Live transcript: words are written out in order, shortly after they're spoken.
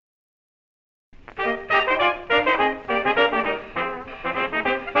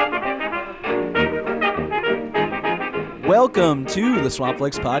Welcome to the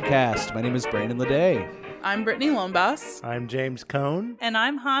Swampflix Podcast. My name is Brandon Leday. I'm Brittany Lombas. I'm James Cohn. And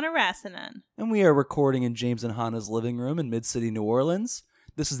I'm Hannah Rassinen. And we are recording in James and Hannah's living room in Mid-City, New Orleans.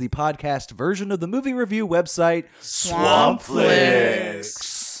 This is the podcast version of the movie review website,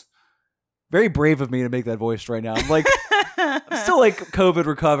 Swampflix. Very brave of me to make that voice right now. I'm still like COVID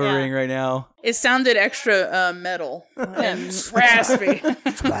recovering right now. It sounded extra metal and raspy.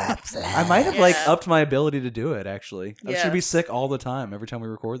 I might have upped my ability to do it, actually. I should be sick all the time every time we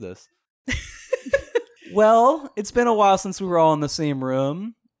record this. Well, it's been a while since we were all in the same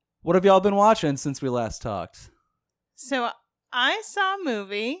room. What have y'all been watching since we last talked? So I saw a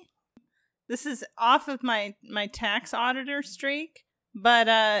movie. This is off of my tax auditor streak, but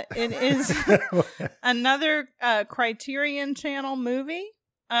it is another Criterion Channel movie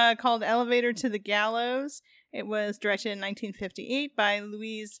called Elevator to the Gallows. It was directed in 1958 by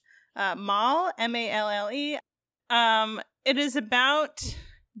Louise Malle, Malle. It is about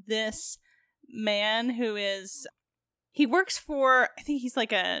this man who he works for, I think he's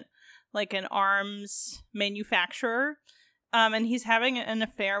like an arms manufacturer, and he's having an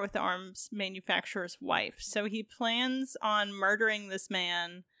affair with the arms manufacturer's wife. So he plans on murdering this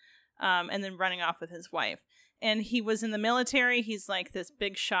man and then running off with his wife. And he was in the military. He's like this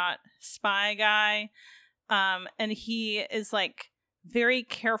big shot spy guy, and he is like very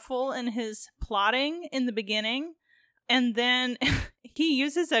careful in his plotting in the beginning. And then he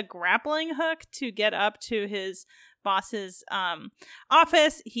uses a grappling hook to get up to his boss's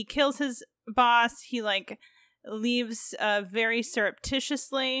office. He kills his boss. He leaves very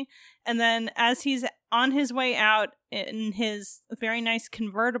surreptitiously. And then as he's on his way out in his very nice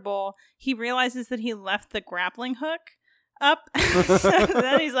convertible, he realizes that he left the grappling hook up. So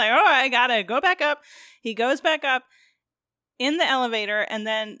then he's like, oh, I gotta go back up. He goes back up in the elevator, and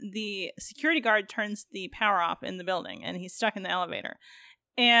then the security guard turns the power off in the building, and he's stuck in the elevator.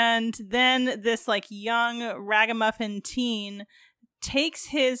 And then this young ragamuffin teen takes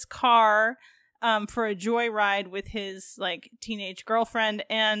his car for a joyride with his teenage girlfriend,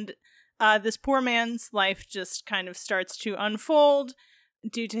 and this poor man's life just kind of starts to unfold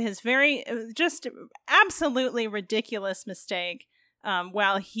due to his very just absolutely ridiculous mistake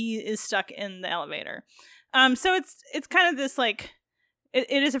while he is stuck in the elevator. So it's kind of this it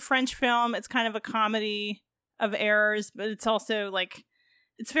is a French film. It's kind of a comedy of errors, but it's also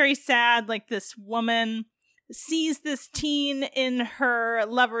it's very sad. This woman sees this teen in her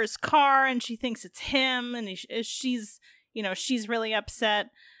lover's car, and she thinks it's him, and she's really upset.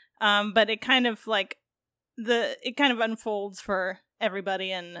 But it kind of unfolds for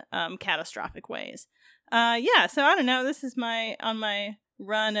everybody in catastrophic ways. So I don't know. This is on my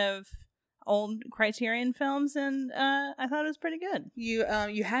run of old Criterion films, and I thought it was pretty good. You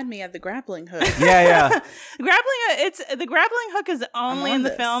had me at the grappling hook. Yeah. The grappling hook is only in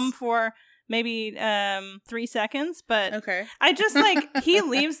the film for maybe 3 seconds, but okay. I just he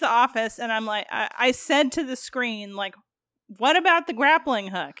leaves the office, and I'm I said to the screen what about the grappling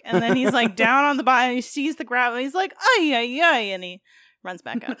hook? And then he's down on the bottom, he sees the grappling, he's like, ay, ay, ay, and he runs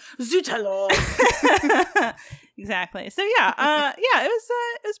back up. Zutalo. Exactly. So it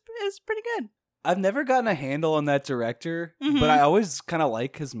was pretty good. I've never gotten a handle on that director, but I always kind of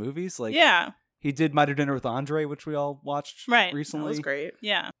like his movies. He did My Dinner with Andre, which we all watched recently. That was great.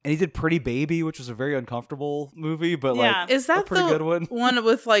 Yeah. And he did Pretty Baby, which was a very uncomfortable movie, but is that a pretty good one. One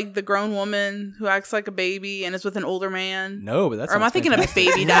with the grown woman who acts like a baby and is with an older man? No, but that's. Or am I thinking of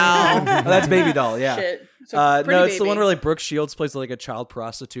Baby Doll? Oh, that's Baby Doll. Yeah. Shit. So no, it's the one where Brooke Shields plays a child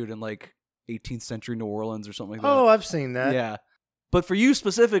prostitute in 18th century New Orleans or something like that. Oh, I've seen that. Yeah. But for you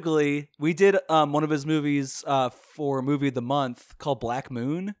specifically, we did one of his movies for Movie of the Month called Black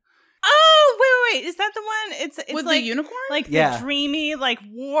Moon. Oh, wait. Is that the one? It's with the unicorn? The dreamy,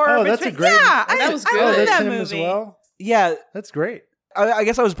 war. Oh, that's a great... Yeah, that was good. I love that's that him movie. as well? Yeah. That's great. I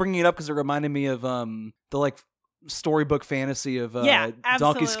guess I was bringing it up because it reminded me of the storybook fantasy of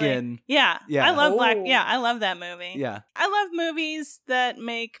Donkey Skin. Yeah. Yeah. I love I love that movie. Yeah. I love movies that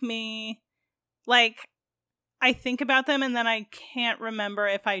make me I think about them and then I can't remember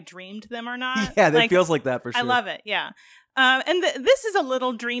if I dreamed them or not. Yeah, that feels like that for sure. I love it. Yeah. And this is a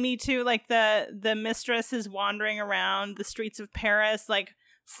little dreamy too. The mistress is wandering around the streets of Paris,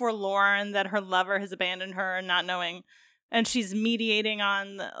 forlorn that her lover has abandoned her and not knowing, and she's mediating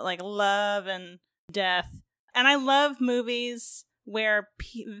on love and death. And I love movies where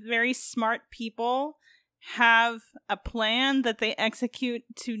very smart people have a plan that they execute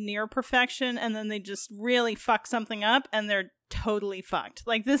to near perfection, and then they just really fuck something up, and they're totally fucked.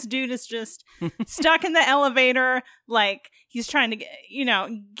 Like, this dude is just stuck in the elevator. Like, he's trying to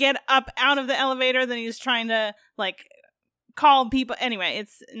get up out of the elevator. Then he's trying to like call people. Anyway,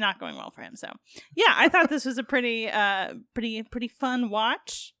 it's not going well for him. So yeah, I thought this was a pretty fun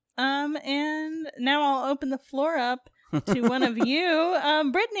watch. And now I'll open the floor up to one of you.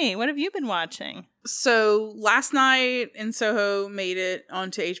 Brittany, what have you been watching? So last night in Soho made it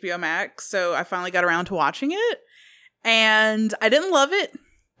onto HBO Max, so I finally got around to watching it, and I didn't love it,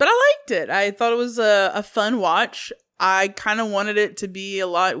 but I liked it. I thought it was a fun watch. I kind of wanted it to be a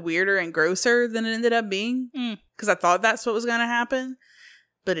lot weirder and grosser than it ended up being, because I thought that's what was going to happen,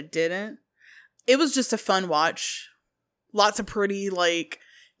 but it didn't. It was just a fun watch. Lots of pretty, like,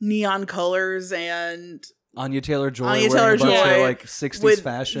 neon colors and Anya Taylor-Joy wearing a bunch of, like, 60s with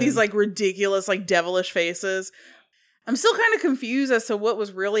fashion. These like ridiculous, like, devilish faces. I'm still kind of confused as to what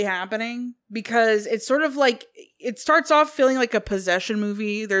was really happening, because it's sort of like, it starts off feeling like a possession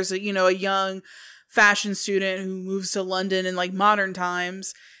movie. There's a young fashion student who moves to London in like modern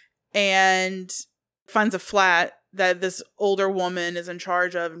times and finds a flat that this older woman is in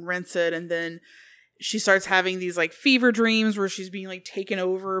charge of and rents it, and then she starts having these like fever dreams where she's being like taken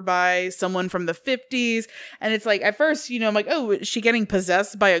over by someone from the 50s. And it's like, at first, I'm like, oh, is she getting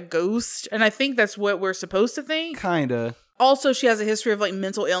possessed by a ghost? And I think that's what we're supposed to think. Kinda. Also, she has a history of like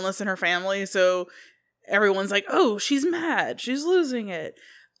mental illness in her family. So everyone's like, oh, she's mad. She's losing it.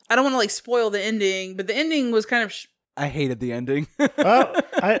 I don't want to like spoil the ending, but the ending was kind of... I hated the ending.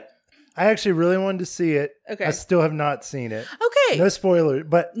 I actually really wanted to see it. Okay. I still have not seen it. Okay. No spoilers,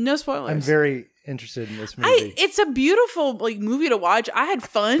 but no spoilers. I'm very interested in this movie. It's a beautiful like movie to watch. I had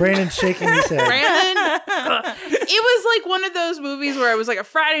fun. Brandon's shaking his head. It was like one of those movies where I was like a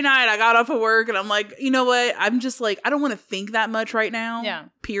Friday night, I got off of work and I'm like, you know what? I'm just like, I don't want to think that much right now. Yeah.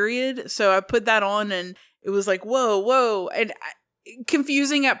 Period. So I put that on and it was like, whoa. And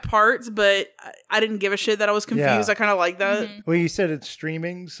confusing at parts, but I didn't give a shit that I was confused. Yeah. I kind of like that. Mm-hmm. Well, you said it's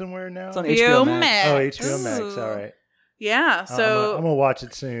streaming somewhere now? It's on HBO Max. Oh, HBO Max. All right. Yeah. So I'm going to watch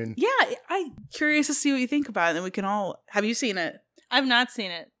it soon. yeah, I'm curious to see what you think about it. And then we can all... Have you seen it? I've not seen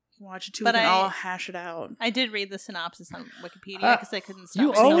it. Watch it too. But we can all hash it out. I did read the synopsis on Wikipedia because I couldn't stop.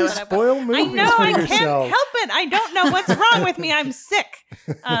 You always spoil movies I know, for I yourself. can't help it. I don't know what's wrong with me. I'm sick.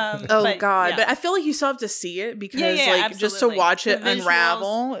 God! Yeah. But I feel like you still have to see it because, absolutely. just to watch it The visuals.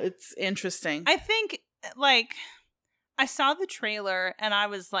 unravel, it's interesting. I think, I saw the trailer and I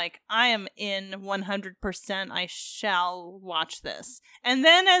was like, I am in 100%. I shall watch this. And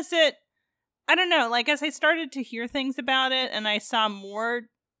then as I started to hear things about it and I saw more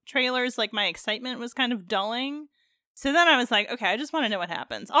trailers, like my excitement was kind of dulling. So then I was like, okay, I just want to know what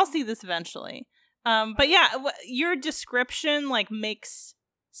happens. I'll see this eventually. But yeah, your description makes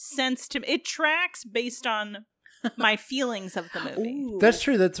sense to me. It tracks based on my feelings of the movie. Ooh. That's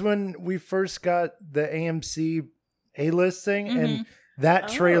true. That's when we first got the AMC A-list thing, and that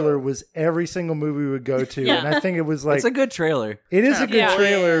trailer was every single movie we would go to. Yeah. And I think it was like... It's a good trailer. It is a good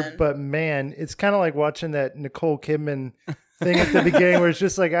trailer, Man. but man, it's kind of like watching that Nicole Kidman thing at the beginning where it's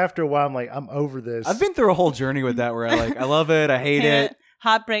just like after a while, I'm like, I'm over this. I've been through a whole journey with that where I love it, I hate it.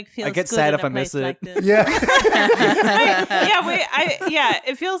 Heartbreak feels I get good sad in if a I miss place it. like this. Yeah.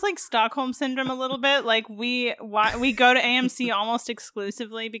 It feels like Stockholm syndrome a little bit. Like we go to AMC almost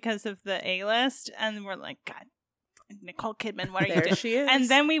exclusively because of the A-list, and we're like, God, Nicole Kidman, what are you There doing? she is. And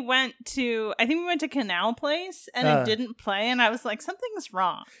then we went to Canal Place, and it didn't play, and I was like, something's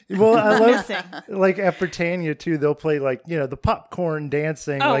wrong. Well, I love Missing. like at Britannia too. They'll play the popcorn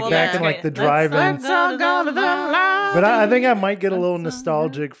dancing back that's in like great. the drive-in. Let's all go to the line. But I think I might get a little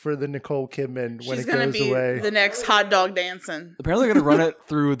nostalgic for the Nicole Kidman when She's it gonna goes be away. the next hot dog dancing. Apparently they're going to run it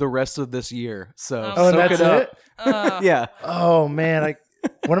through the rest of this year. So Oh, and soak that's it it? up. Yeah. Oh man,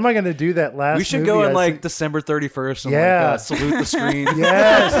 when am I going to do that last? We should movie go on I December 31st and Yeah. salute the screen.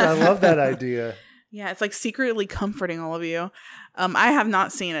 Yes, I love that idea. Yeah, it's like secretly comforting all of you. I have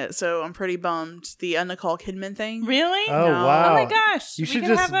not seen it, so I'm pretty bummed. The Nicole Kidman thing. Really? Oh No. wow! Oh my gosh! You We should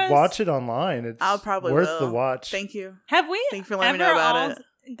can just have us- watch it online. It's I'll probably worth will. the watch. Thank you. Have we Thank you for letting me ever know about all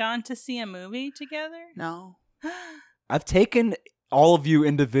it. gone to see a movie together? No. I've taken all of you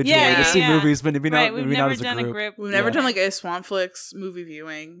individually to see movies, but maybe not, We've maybe never not as a done group. a group. We've never Yeah. done like a Swanflix movie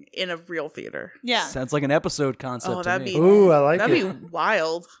viewing in a real theater. Yeah. Sounds like an episode concept Oh, to that'd me. be- Ooh, I like That'd it. be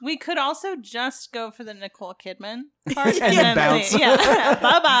wild. We could also just go for the Nicole Kidman part And then bounce. Yeah.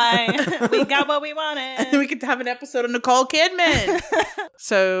 Bye-bye. We got what we And then wanted. we could have an episode of Nicole Kidman.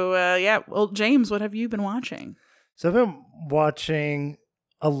 So, well, James, what have you been watching? So I've been watching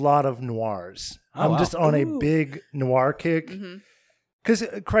a lot of noirs. Oh, I'm just on a big noir kick. Because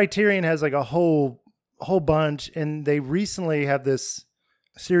Criterion has like a whole whole bunch, and they recently have this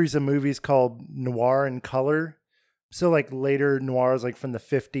series of movies called Noir in Color. So like later noirs, like from the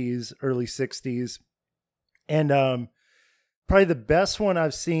 50s, early 60s. And probably the best one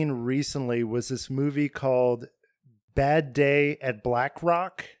I've seen recently was this movie called Bad Day at Black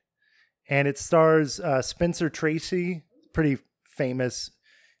Rock. And it stars Spencer Tracy, pretty famous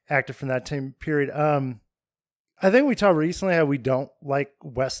actor from that time period. I think we talked recently how we don't like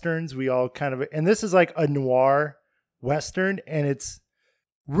Westerns. We all kind of, and this is like a noir Western, and it's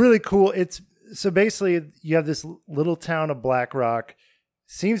really cool. So basically you have this little town of Black Rock,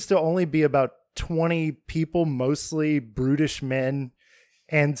 seems to only be about 20 people, mostly brutish men.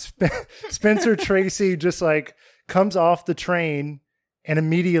 And Spencer Tracy just like comes off the train, and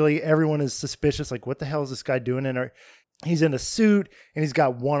immediately everyone is suspicious. Like, what the hell is this guy doing in there? He's in a suit and he's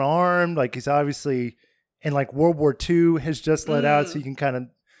got one arm. Like, he's obviously in like World War II, has just let out. So you can kind of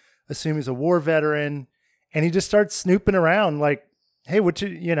assume he's a war veteran. And he just starts snooping around like, hey, what's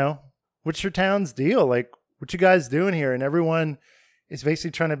your town's deal? Like, what you guys doing here? And everyone is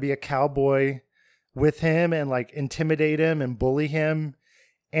basically trying to be a cowboy with him and like intimidate him and bully him.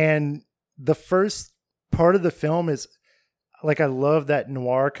 And the first part of the film is like, I love that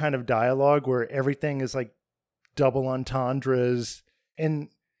noir kind of dialogue where everything is like double entendres. And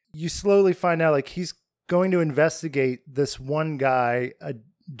you slowly find out like he's going to investigate this one guy, a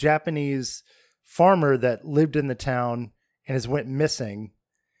Japanese farmer that lived in the town and has went missing.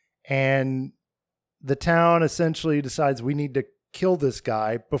 And the town essentially decides we need to kill this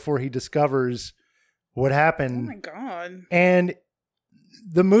guy before he discovers what happened. Oh my God. And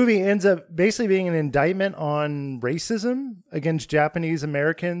the movie ends up basically being an indictment on racism against Japanese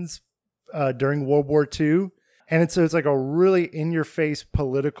Americans during World War II. And it's like a really in-your-face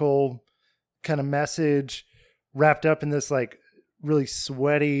political kind of message wrapped up in this like really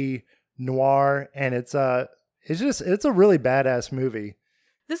sweaty noir. And it's a really badass movie.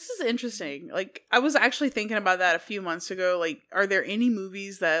 This is interesting. Like, I was actually thinking about that a few months ago. Like, are there any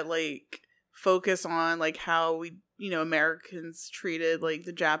movies that like focus on like how we, Americans treated like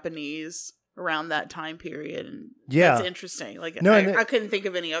the Japanese around that time period? And yeah, that's interesting. Like, no, I couldn't think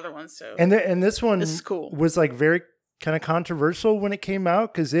of any other ones. So, and this one is cool. Was like very kind of controversial when it came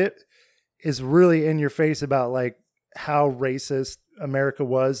out because it is really in your face about like how racist America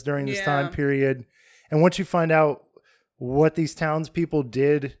was during this time period. And once you find out what these townspeople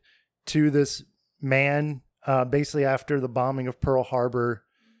did to this man, basically after the bombing of Pearl Harbor,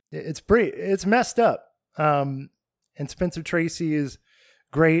 it's messed up. And Spencer Tracy is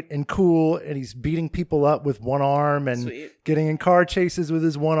great and cool, and he's beating people up with one arm and getting in car chases with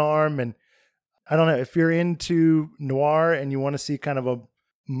his one arm. And I don't know, if you're into noir and you want to see kind of a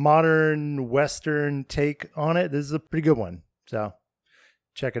modern Western take on it, this is a pretty good one. So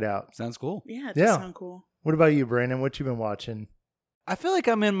check it out. Sounds cool. Yeah, it does sound cool. What about you, Brandon? What you been watching? I feel like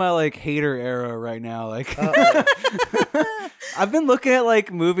I'm in my like hater era right now. Like I've been looking at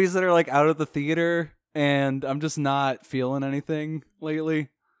like movies that are like out of the theater, and I'm just not feeling anything lately.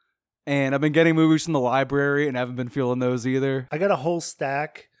 And I've been getting movies from the library and haven't been feeling those either. I got a whole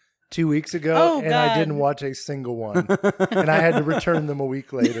stack 2 weeks ago, and I didn't watch a single one. And I had to return them a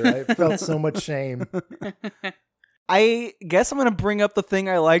week later. I felt so much shame. I guess I'm going to bring up the thing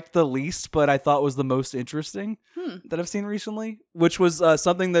I liked the least, but I thought was the most interesting that I've seen recently, which was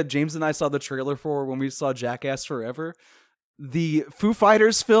something that James and I saw the trailer for when we saw Jackass Forever. The Foo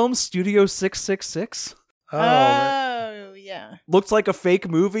Fighters film, Studio 666. Oh, yeah. Looked like a fake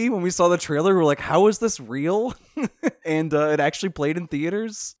movie when we saw the trailer. We're like, how is this real? And it actually played in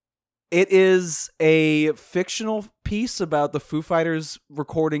theaters. It is a fictional piece about the Foo Fighters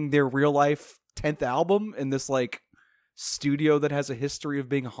recording their real life 10th album in this like studio that has a history of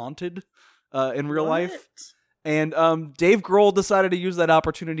being haunted in real life. And Dave Grohl decided to use that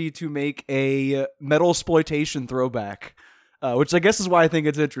opportunity to make a Metasploitation throwback, which I guess is why I think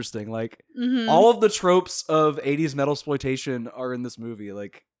it's interesting. Like all of the tropes of 80s Metasploitation are in this movie.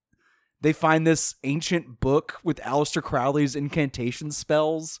 Like they find this ancient book with Aleister Crowley's incantation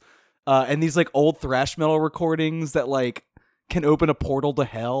spells and these like old thrash metal recordings that like can open a portal to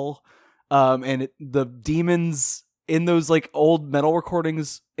hell. The demons in those like old metal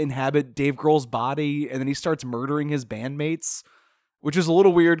recordings inhabit Dave Grohl's body, and then he starts murdering his bandmates, which is a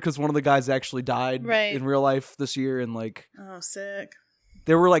little weird because one of the guys actually died in real life this year. And like, oh, sick.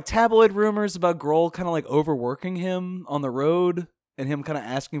 There were like tabloid rumors about Grohl kind of like overworking him on the road and him kind of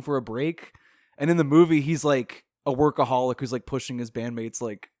asking for a break. And in the movie, he's like a workaholic who's like pushing his bandmates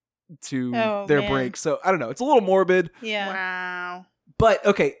like to their break. So I don't know. It's a little morbid. Yeah. Wow. But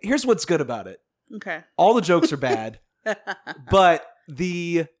okay, here's what's good about it. Okay. All the jokes are bad, but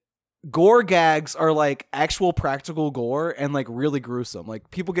the gore gags are like actual practical gore and like really gruesome.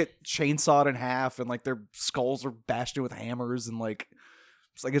 Like people get chainsawed in half and like their skulls are bashed in with hammers and like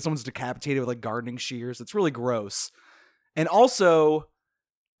it's like if someone's decapitated with like gardening shears. It's really gross. And also,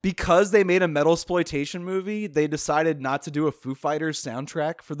 because they made a Metasploitation movie, they decided not to do a Foo Fighters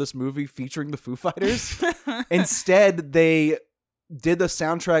soundtrack for this movie featuring the Foo Fighters. Instead, they did the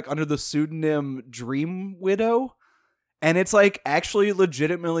soundtrack under the pseudonym Dream Widow. And it's like actually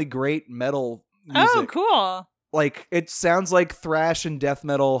legitimately great metal music. Oh, cool. Like it sounds like thrash and death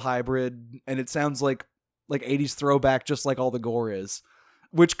metal hybrid, and it sounds like 80s throwback, just like all the gore is.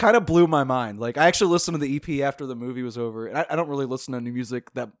 Which kind of blew my mind. Like, I actually listened to the EP after the movie was over. And I don't really listen to new music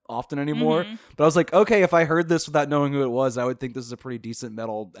that often anymore. Mm-hmm. But I was like, okay, if I heard this without knowing who it was, I would think this is a pretty decent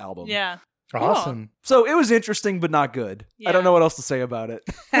metal album. Yeah. Awesome. So it was interesting, but not good. Yeah. I don't know what else to say about it.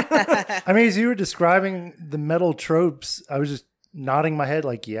 I mean, as you were describing the metal tropes, I was just nodding my head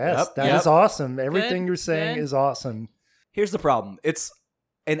like, yes, Yep, that is awesome. Everything Good, you're saying good. is awesome. Here's the problem. It's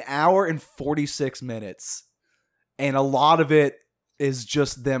an hour and 46 minutes. And a lot of it is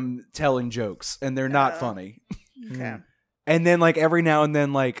just them telling jokes. And they're not funny. Okay. And then, like, every now and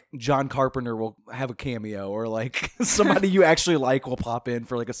then, like, John Carpenter will have a cameo, or, like, somebody you actually like will pop in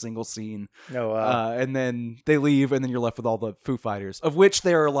for, like, a single scene. No, And then they leave, and then you're left with all the Foo Fighters, of which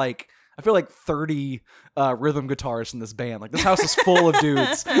there are, like, I feel like 30 rhythm guitarists in this band. Like, this house is full of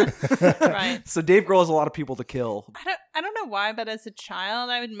dudes. Right. So Dave Grohl has a lot of people to kill. I don't know why, but as a child,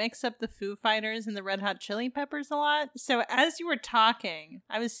 I would mix up the Foo Fighters and the Red Hot Chili Peppers a lot. So as you were talking,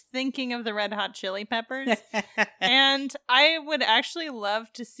 I was thinking of the Red Hot Chili Peppers. And I would actually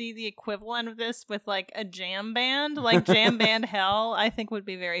love to see the equivalent of this with like a jam band. Like Jam Band Hell, I think would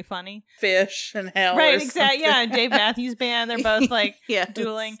be very funny. Fish and hell. Right, or exactly. something. Yeah, Dave Matthews Band. They're both like Yes.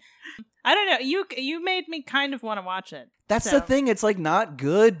 dueling. I don't know. You made me kind of want to watch it. That's So- the thing. It's like not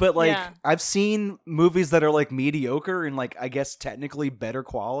good, but like Yeah. I've seen movies that are like mediocre and like I guess technically better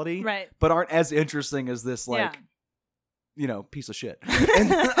quality, Right. but aren't as interesting as this like Yeah. you know piece of shit.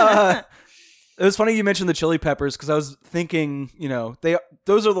 And, it was funny you mentioned the Chili Peppers because I was thinking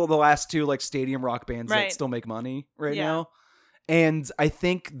those are the last two like stadium rock bands Right. that still make money right Yeah. now, and I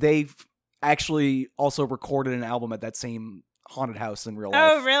think they've actually also recorded an album at that same haunted house in real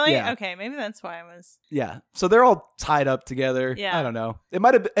life. Oh, really? Yeah. Okay, maybe that's why I was. Yeah, so they're all tied up together. Yeah. I don't know. It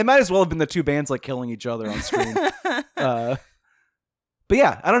might as well have been the two bands like killing each other on screen. But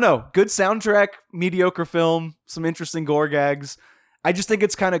yeah, I don't know. Good soundtrack, mediocre film, some interesting gore gags. I just think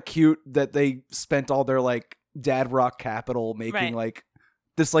it's kind of cute that they spent all their like dad rock capital making Right. like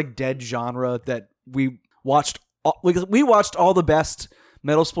this like dead genre that we watched. We watched all the best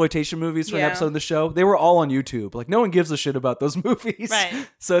Metasploitation movies for an Yeah. episode of the show. They were all on YouTube. Like no one gives a shit about those movies. Right.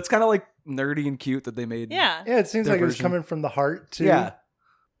 So it's kind of like nerdy and cute that they made. Yeah. yeah, it seems their like it was version. coming from the heart, too. Yeah.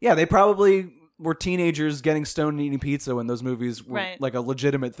 Yeah, they probably were teenagers getting stoned and eating pizza when those movies were Right. like a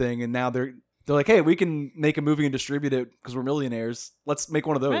legitimate thing, and now they're like, hey, we can make a movie and distribute it because we're millionaires. Let's make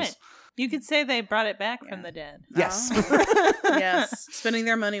one of those. Right. You could say they brought it back from the dead. Yes. Yes. Spending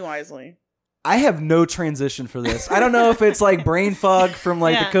their money wisely. I have no transition for this. I don't know if it's like brain fog from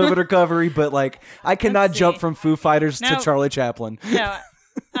like Yeah. the COVID recovery, but like I cannot Let's jump see. from Foo Fighters to No. Charlie Chaplin. No.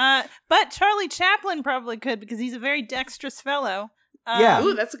 But Charlie Chaplin probably could because he's a very dexterous fellow. Yeah.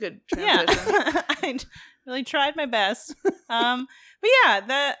 Ooh, that's a good Yeah. transition. I really tried my best. But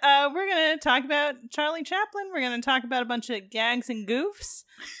yeah, we're going to talk about Charlie Chaplin. We're going to talk about a bunch of gags and goofs,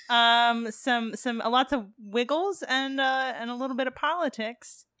 lots of wiggles, and a little bit of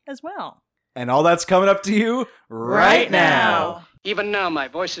politics as well. And all that's coming up to you right now. Even now, my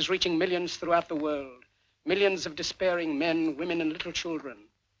voice is reaching millions throughout the world. Millions of despairing men, women, and little children.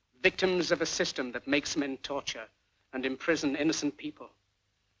 Victims of a system that makes men torture and imprison innocent people.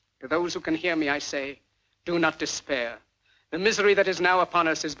 To those who can hear me, I say, do not despair. The misery that is now upon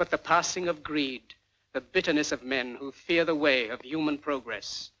us is but the passing of greed, the bitterness of men who fear the way of human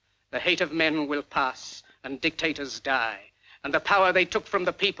progress. The hate of men will pass and dictators die. And the power they took from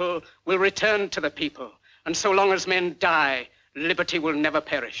the people will return to the people. And so long as men die, liberty will never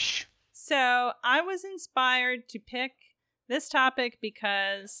perish. So I was inspired to pick this topic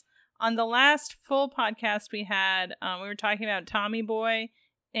because on the last full podcast we had, we were talking about Tommy Boy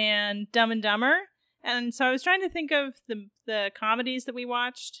and Dumb and Dumber. And so I was trying to think of the comedies that we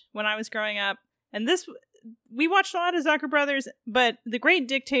watched when I was growing up. And we watched a lot of Zucker Brothers, but The Great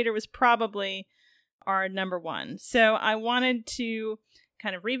Dictator was probably our number one. So I wanted to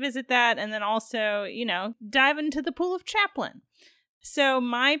kind of revisit that and then also, dive into the pool of Chaplin. So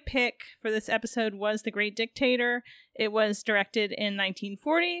my pick for this episode was The Great Dictator. It was directed in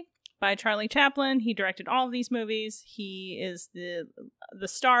 1940 by Charlie Chaplin. He directed all of these movies. He is the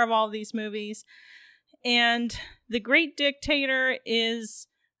star of all of these movies. And The Great Dictator is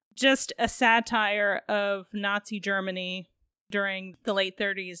just a satire of Nazi Germany during the late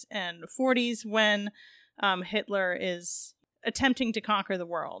 30s and 40s when Hitler is attempting to conquer the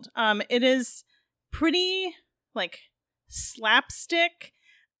world. It is pretty, like, slapstick.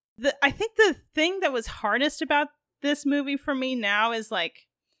 I think the thing that was hardest about this movie for me now is, like,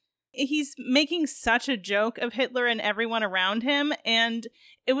 he's making such a joke of Hitler and everyone around him, and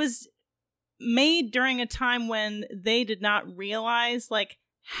it was made during a time when they did not realize, like,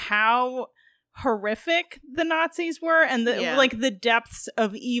 how horrific the Nazis were and the depths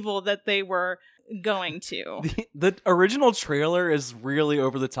of evil that they were going to. The original trailer is really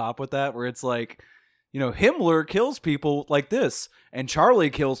over the top with that, where it's like, you know, Himmler kills people like this, and Charlie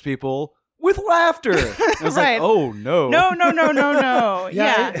kills people with laughter. I was Right. like, oh no. No.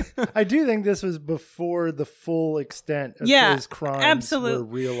 Yeah. I do think this was before the full extent of his crimes absolutely. were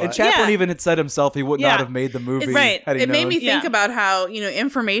realized. And Chaplin Yeah. even had said himself he would not have made the movie. Right. Had he It made known. me think Yeah. about how, you know,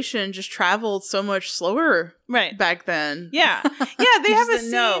 information just traveled so much slower Right. back then. Yeah. Yeah, they have a Just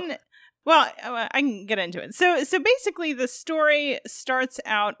didn't know. scene. Well, I can get into it. So basically the story starts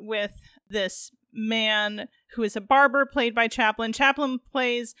out with this man who is a barber played by Chaplin. Chaplin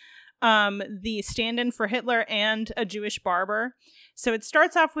plays the stand-in for Hitler and a Jewish barber. So it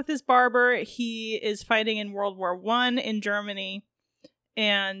starts off with this barber. He is fighting in World War I in Germany,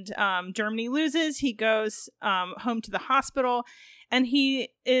 and Germany loses. He goes home to the hospital, and he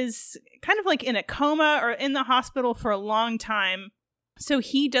is kind of like in a coma or in the hospital for a long time. So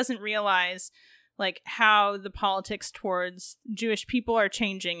he doesn't realize like how the politics towards Jewish people are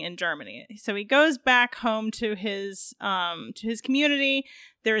changing in Germany. So he goes back home to his community.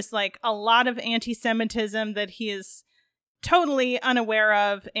 There's like a lot of anti-Semitism that he is totally unaware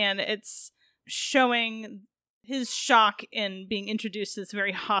of, and it's showing his shock in being introduced to this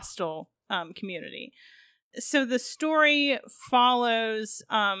very hostile community. So the story follows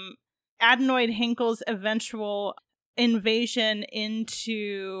Adenoid Hinkle's eventual invasion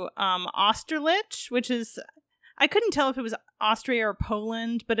into Austerlitz, which is, I couldn't tell if it was Austria or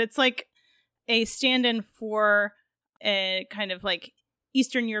Poland, but it's like a stand-in for a kind of like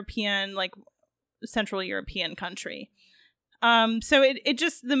Eastern European, like Central European country. So it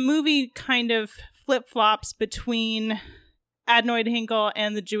just, the movie kind of flip-flops between Adenoid Hinkle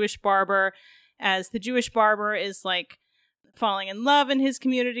and the Jewish barber, as the Jewish barber is like falling in love in his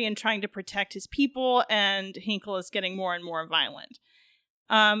community and trying to protect his people, and Hinkle is getting more and more violent.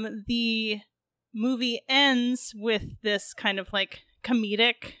 The movie ends with this kind of like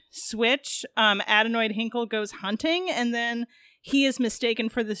comedic switch. Adenoid Hinkle goes hunting, and then he is mistaken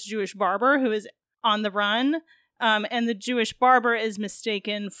for this Jewish barber who is on the run, and the Jewish barber is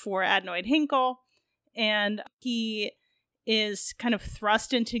mistaken for Adenoid Hinkle, and he is kind of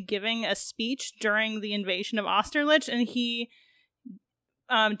thrust into giving a speech during the invasion of Austerlitz, and he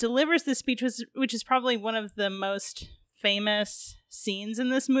delivers this speech, which is probably one of the most famous scenes in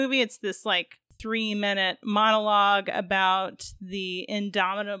this movie. It's this like 3-minute monologue about the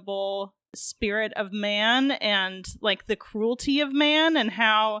indomitable spirit of man and like the cruelty of man, and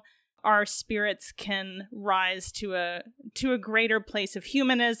how our spirits can rise to a greater place of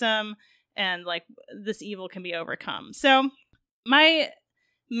humanism, and like this evil can be overcome. So my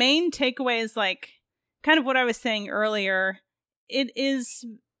main takeaway is like kind of what I was saying earlier. It is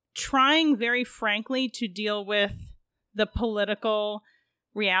trying very frankly to deal with the political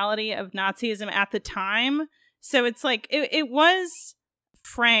reality of Nazism at the time. So it's like it was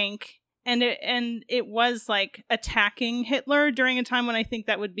frank, and it was like attacking Hitler during a time when I think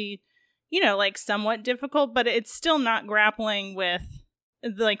that would be, you know, like somewhat difficult, but it's still not grappling with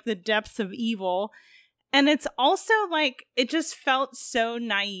like the depths of evil. And it's also like, it just felt so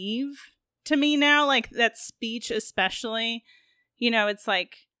naive to me now, like that speech especially. You know, it's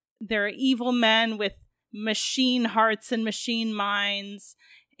like there are evil men with machine hearts and machine minds,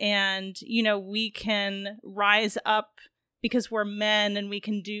 and you know, we can rise up because we're men and we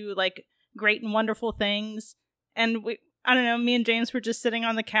can do like great and wonderful things. And I don't know, me and James were just sitting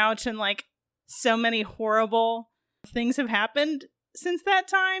on the couch, and like so many horrible things have happened since that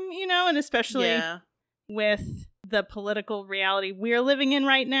time, you know, and especially with the political reality we're living in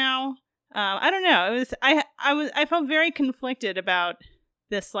right now. I don't know. It was I felt very conflicted about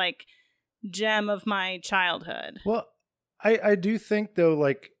this like gem of my childhood. Well, I do think though,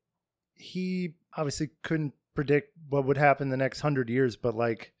 like, he obviously couldn't predict what would happen the next 100 years, but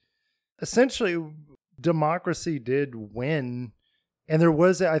like essentially democracy did win. And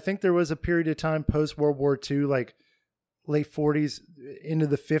I think there was a period of time post World War II, like late 40s into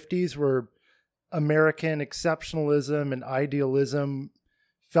the 50s where American exceptionalism and idealism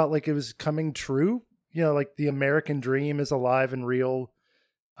felt like it was coming true. You know, like the American dream is alive and real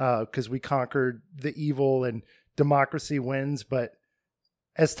because we conquered the evil and democracy wins. But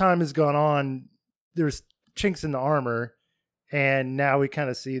as time has gone on, there's chinks in the armor. And now we kind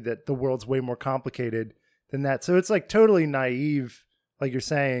of see that the world's way more complicated than that. So it's like totally naive, like you're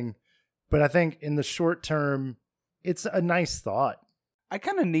saying. But I think in the short term, it's a nice thought. I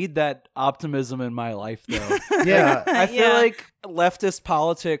kind of need that optimism in my life, though. Yeah. I feel like leftist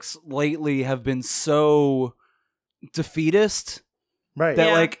politics lately have been so defeatist Right.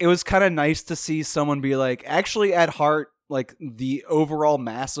 that like it was kind of nice to see someone be like, actually at heart, like the overall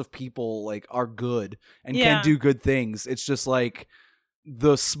mass of people like are good and can do good things. It's just like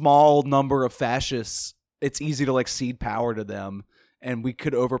the small number of fascists, it's easy to like cede power to them. And we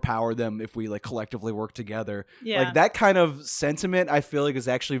could overpower them if we like collectively work together. Yeah. Like that kind of sentiment, I feel like is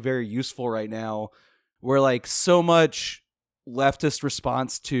actually very useful right now. Where like so much leftist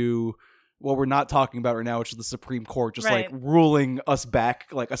response to what we're not talking about right now, which is the Supreme Court just like ruling us back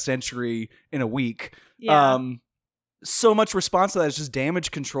like a century in a week. Yeah. So much response to that is just damage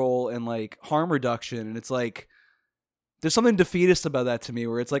control and like harm reduction, and it's like there's something defeatist about that to me,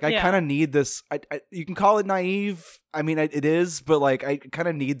 where it's like I kind of need this. You can call it naive. I mean, it is, but like I kind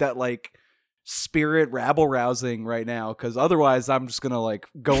of need that like spirit rabble rousing right now, because otherwise I'm just gonna like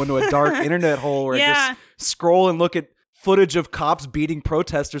go into a dark internet hole where I just scroll and look at footage of cops beating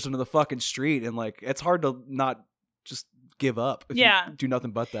protesters into the fucking street, and like it's hard to not just give up if you do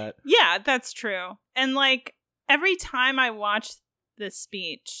nothing but that. Yeah, that's true. And like every time I watch this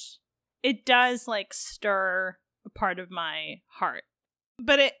speech, it does like stir a part of my heart.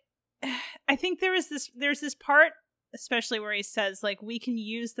 But I think there's this part, especially where he says like we can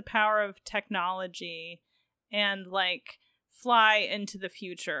use the power of technology and like fly into the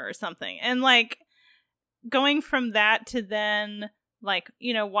future or something. And like going from that to then like,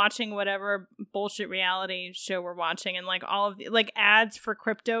 you know, watching whatever bullshit reality show we're watching and like all of the like ads for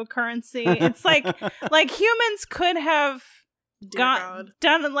cryptocurrency. It's like humans could have done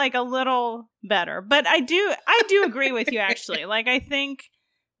it like a little better. But I do agree with you actually. Like I think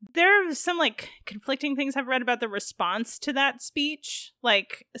there are some like conflicting things I've read about the response to that speech.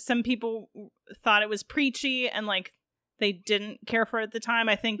 Like some people thought it was preachy and like they didn't care for it at the time.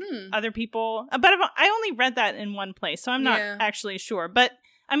 I think other people, but I only read that in one place, so I'm not actually sure. But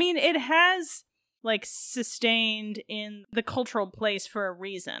I mean, it has like sustained in the cultural place for a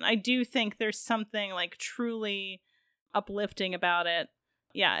reason. I do think there's something like truly uplifting about it.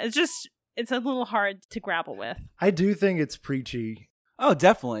 Yeah, it's a little hard to grapple with. I do think it's preachy. Oh,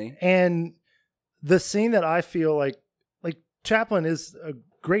 definitely. And the scene that I feel like Chaplin is a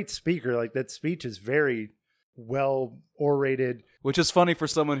great speaker. Like that speech is very well orated, which is funny for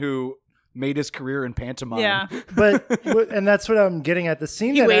someone who made his career in pantomime. Yeah, but and that's what I'm getting at. The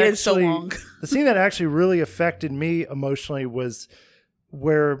scene he that waited actually, so long. The scene that actually really affected me emotionally was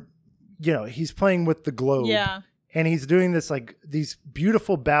where, you know, he's playing with the globe. Yeah. And he's doing this like these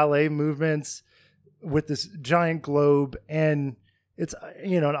beautiful ballet movements with this giant globe, and it's,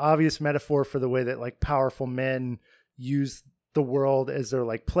 you know, an obvious metaphor for the way that like powerful men use the world as their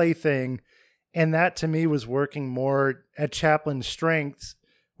like plaything. And that to me was working more at Chaplin's strengths,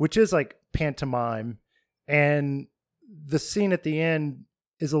 which is like pantomime. And the scene at the end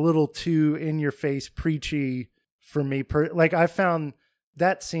is a little too in your face preachy for me. Like I found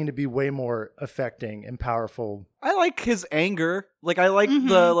that scene to be way more affecting and powerful. I like his anger. Like I like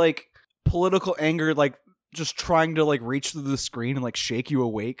the like political anger, like just trying to like reach through the screen and like shake you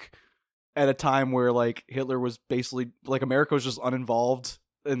awake at a time where like Hitler was basically like America was just uninvolved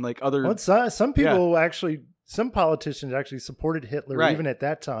and like other. Well, some people actually, some politicians actually supported Hitler even at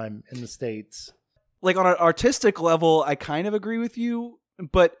that time in the States. Like on an artistic level, I kind of agree with you,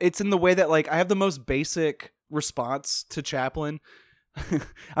 but it's in the way that like I have the most basic response to Chaplin.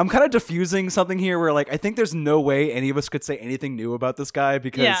 I'm kind of diffusing something here where like I think there's no way any of us could say anything new about this guy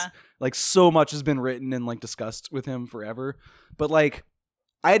because like so much has been written and like discussed with him forever. But like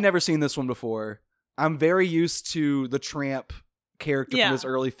I had never seen this one before. I'm very used to the tramp character from his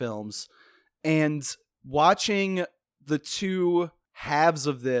early films, and watching the two halves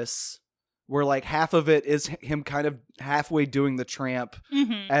of this where like half of it is him kind of halfway doing the tramp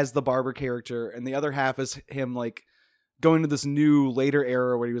as the barber character, and the other half is him like going to this new later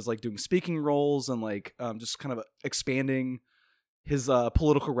era where he was like doing speaking roles and like just kind of expanding his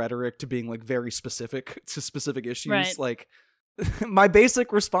political rhetoric to being like very specific to specific issues. Right. Like my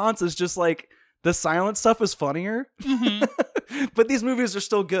basic response is just like the silent stuff is funnier, but these movies are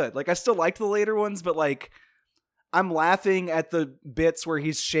still good. Like I still liked the later ones, but like I'm laughing at the bits where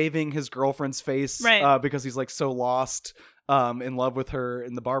he's shaving his girlfriend's face because he's like so lost in love with her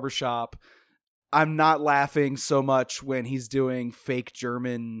in the barbershop. I'm not laughing so much when he's doing fake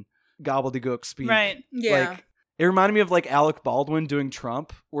German gobbledygook speak. Right. Yeah. Like, it reminded me of like Alec Baldwin doing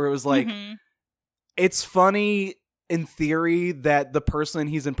Trump, where it was like, it's funny in theory that the person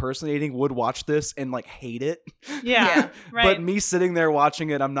he's impersonating would watch this and like hate it. Yeah. Right. But me sitting there watching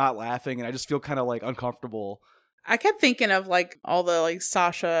it, I'm not laughing, and I just feel kind of like uncomfortable. I kept thinking of like all the like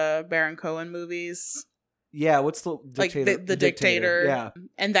Sacha Baron Cohen movies. Yeah, what's the Dictator? Like the Dictator. Yeah.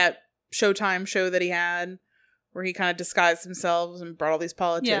 And that Showtime show that he had where he kind of disguised himself and brought all these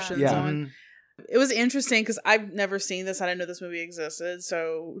politicians on. It was interesting because I've never seen this. I didn't know this movie existed.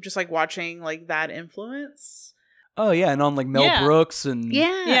 So just like watching like that influence. Oh yeah, and on like Mel Brooks and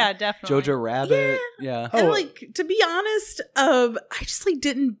yeah, definitely Jojo Rabbit. Yeah. And like, to be honest, I just like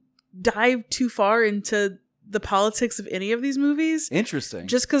didn't dive too far into the politics of any of these movies. Interesting.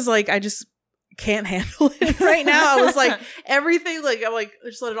 Just because like I just can't handle it right now. I was like, everything, like I'm like,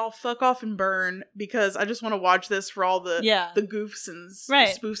 just let it all fuck off and burn because I just want to watch this for all the goofs and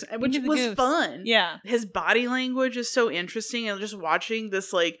spoofs, which was fun. Yeah. His body language is so interesting, and just watching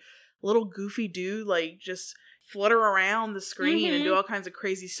this like little goofy dude like just flutter around the screen and do all kinds of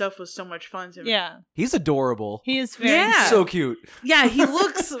crazy stuff was so much fun to me. Yeah. He's adorable. He is very so cute. Yeah, he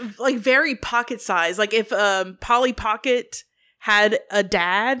looks like very pocket size. Like if Polly Pocket had a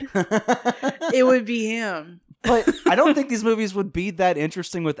dad, it would be him. But I don't think these movies would be that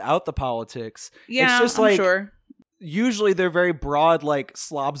interesting without the politics. Yeah, it's just I'm like, sure. Usually they're very broad, like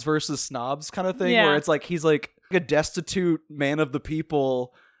slobs versus snobs kind of thing, where it's like he's like a destitute man of the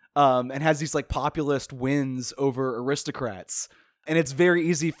people and has these like populist wins over aristocrats. And it's very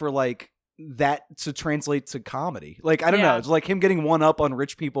easy for like that to translate to comedy. Like, I don't know. It's like him getting one up on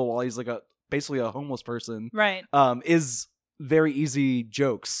rich people while he's like basically a homeless person. Right. Is very easy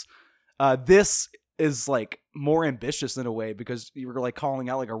jokes. This is like more ambitious in a way because you were like calling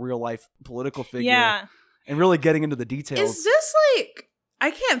out like a real life political figure and really getting into the details. Is this like,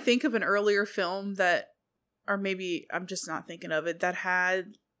 I can't think of an earlier film that, or maybe I'm just not thinking of it, that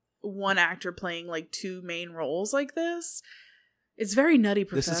had one actor playing like two main roles like this. It's very Nutty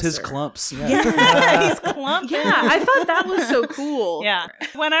Professor. This is his Clumps. Yeah. He's Clump. Yeah, I thought that was so cool. Yeah.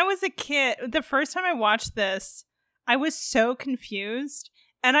 When I was a kid, the first time I watched this, I was so confused.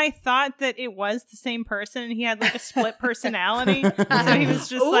 And I thought that it was the same person and he had like a split personality. So he was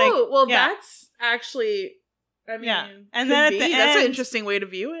just that's actually, I mean, and then at the end, that's an interesting way to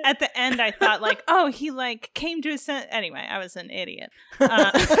view it. At the end, I thought like, oh, he like came to a anyway, I was an idiot. No,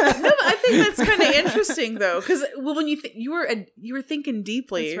 but I think that's kind of interesting though, because when you were thinking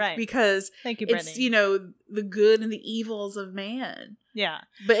deeply, that's right. Because thank you, it's Brittany. The good and the evils of man. Yeah,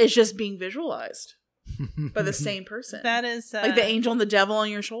 but it's just being visualized by the same person. That is like the angel and the devil on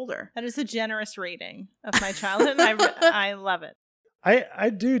your shoulder. That is a generous rating of my childhood. And I love it. I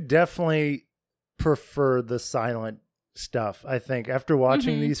do definitely prefer the silent stuff. I think after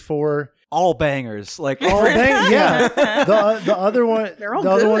watching these four, all bangers, like all yeah. The other one, they're all the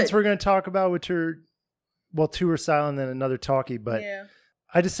good. other ones we're going to talk about, which are two are silent and another talkie. But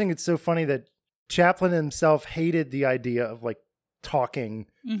I just think it's so funny that Chaplin himself hated the idea of like talking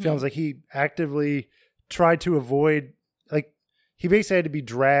films. Like he actively tried to avoid, like he basically had to be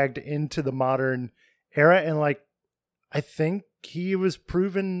dragged into the modern era, and like I think he was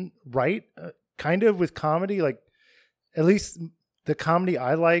proven right. Kind of with comedy, like at least the comedy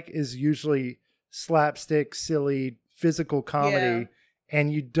I like is usually slapstick, silly, physical comedy,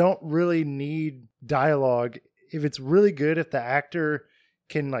 and you don't really need dialogue. If it's really good, if the actor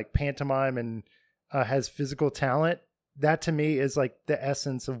can like pantomime and has physical talent, that to me is like the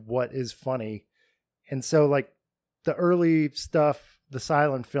essence of what is funny. And so like the early stuff, the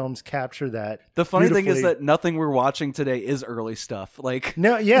silent films capture that. The funny thing is that nothing we're watching today is early stuff. Like,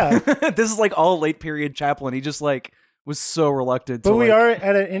 no, yeah, this is like all late period Chaplin. He just like was so reluctant. But to, we like, are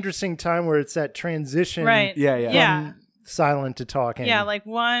at an interesting time where it's that transition, right? From silent to talking. Yeah, like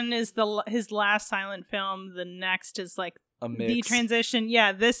one is his last silent film. The next is like a mix. The transition.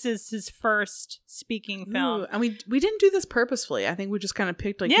 Yeah, this is his first speaking film. Ooh, I mean, we didn't do this purposefully. I think we just kind of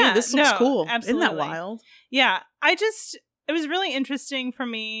picked like, hey, this looks cool. Absolutely. Isn't that wild? Yeah, it was really interesting for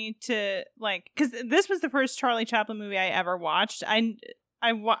me to like, because this was the first Charlie Chaplin movie I ever watched. I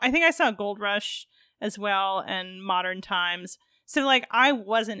think I saw Gold Rush as well and Modern Times. So like I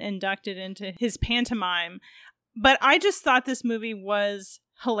wasn't inducted into his pantomime, but I just thought this movie was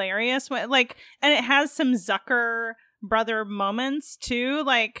hilarious. Like, and it has some Zucker brother moments too.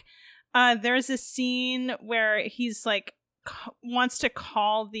 Like, there's a scene where he's like wants to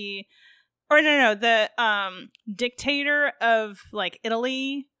call the Or no, the dictator of like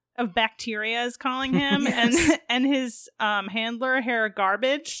Italy of bacteria is calling him, Yes. and his handler, Herr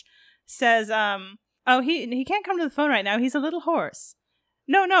Garbage, says, "Oh, he can't come to the phone right now. He's a little hoarse.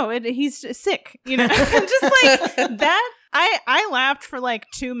 No, he's sick. You know, just like that." I laughed for like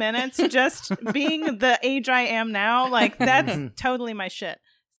 2 minutes just being the age I am now. Like, that's totally my shit.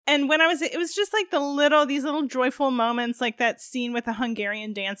 And when it was just like these little joyful moments, like that scene with the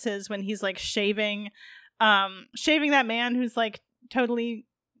Hungarian dances when he's like shaving that man who's like totally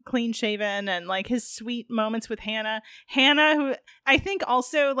clean shaven, and like his sweet moments with Hannah, who I think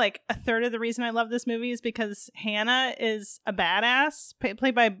also like a third of the reason I love this movie is because Hannah is a badass,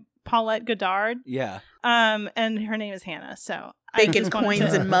 played by Paulette Goddard. Yeah. And her name is Hannah, so Bacon coins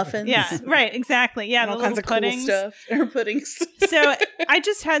and muffins. Yeah, right, exactly. Yeah, and all the kinds little of puddings. cool stuff. Or puddings. So I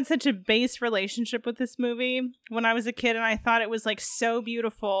just had such a base relationship with this movie when I was a kid, and I thought it was like so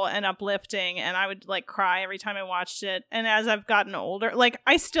beautiful and uplifting, and I would like cry every time I watched it. And as I've gotten older, like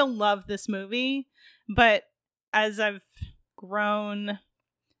I still love this movie, but as I've grown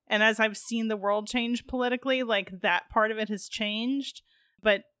and as I've seen the world change politically, like that part of it has changed.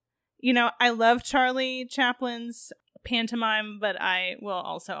 But you know, I love Charlie Chaplin's pantomime, but I will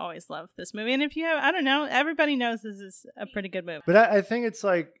also always love this movie. And if you have, I don't know, everybody knows this is a pretty good movie. But I think it's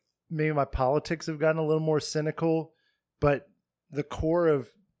like maybe my politics have gotten a little more cynical, but the core of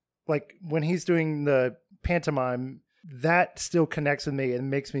like when he's doing the pantomime, that still connects with me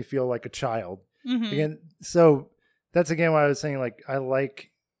and makes me feel like a child. Mm-hmm. Again, so that's again what I was saying. Like I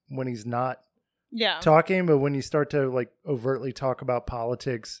like when he's not talking, but when you start to like overtly talk about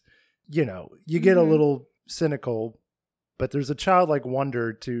politics, you know, you get a little cynical. But there's a childlike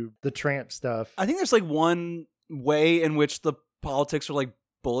wonder to the Tramp stuff. I think there's like one way in which the politics are like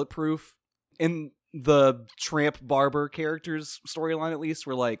bulletproof in the Tramp barber character's storyline, at least,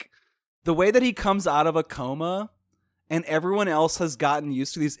 where like the way that he comes out of a coma and everyone else has gotten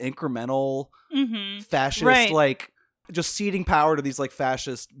used to these incremental fascist, like just ceding power to these like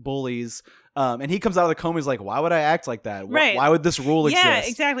fascist bullies. And he comes out of the coma, he's like, why would I act like that? Right. Why would this rule exist? Yeah,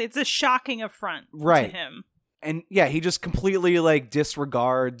 exactly. It's a shocking affront to him. And yeah, he just completely like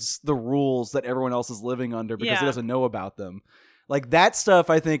disregards the rules that everyone else is living under because he doesn't know about them. Like that stuff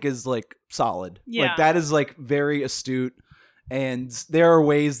I think is like solid. Yeah. Like that is like very astute. And there are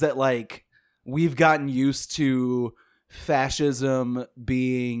ways that like we've gotten used to fascism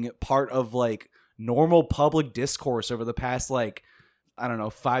being part of like normal public discourse over the past like, I don't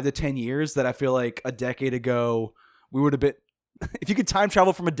know, 5 to 10 years that I feel like a decade ago we would have been. If you could time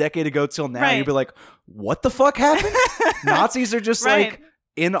travel from a decade ago till now, you'd be like, what the fuck happened? Nazis are just like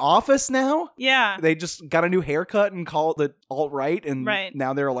in office now? Yeah. They just got a new haircut and call it the alt-right and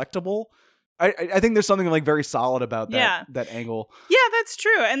now they're electable. I think there's something like very solid about that angle. Yeah, that's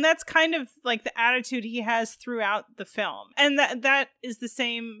true. And that's kind of like the attitude he has throughout the film. And that is the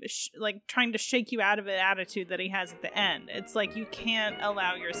same, like trying to shake you out of an attitude that he has at the end. It's like you can't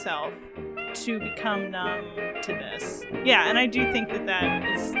allow yourself to become numb to this. Yeah, and I do think that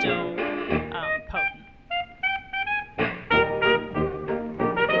is still potent.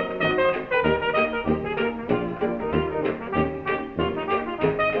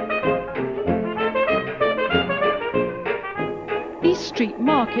 East Street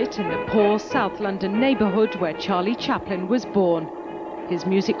Market in the poor South London neighbourhood where Charlie Chaplin was born. His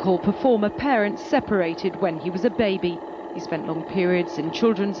music hall performer parents separated when he was a baby. He spent long periods in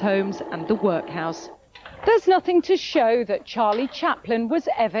children's homes and the workhouse. There's nothing to show that Charlie Chaplin was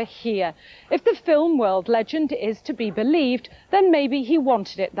ever here. If the film world legend is to be believed, then maybe he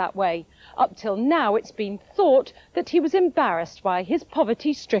wanted it that way. Up till now, it's been thought that he was embarrassed by his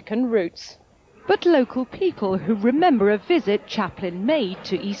poverty-stricken roots. But local people who remember a visit Chaplin made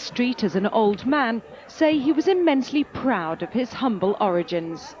to East Street as an old man say he was immensely proud of his humble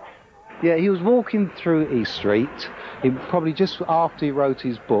origins. Yeah, he was walking through East Street. Probably just after he wrote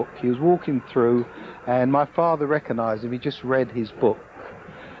his book, he was walking through, and my father recognised him. He just read his book.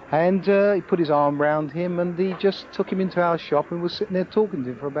 And he put his arm round him, and he just took him into our shop and was sitting there talking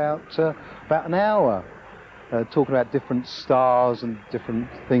to him for about an hour, talking about different stars and different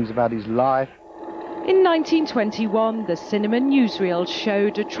things about his life. In 1921, the cinema newsreel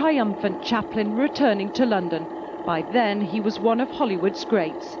showed a triumphant Chaplin returning to London. By then, he was one of Hollywood's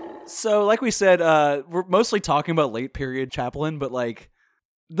greats. So, like we said, we're mostly talking about late period Chaplin, but like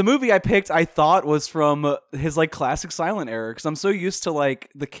the movie I picked, I thought was from his like classic silent era because I'm so used to like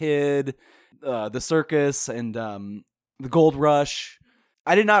The Kid, The Circus, and The Gold Rush.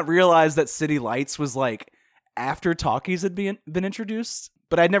 I did not realize that City Lights was like after talkies had been introduced,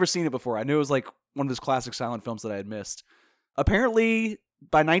 but I'd never seen it before. I knew it was like one of those classic silent films that I had missed. Apparently,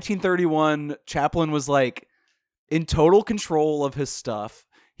 by 1931, Chaplin was like in total control of his stuff.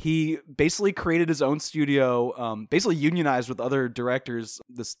 He basically created his own studio, basically unionized with other directors,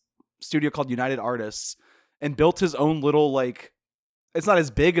 this studio called United Artists, and built his own little, like, it's not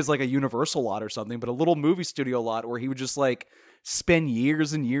as big as like a Universal lot or something, but a little movie studio lot where he would just like spend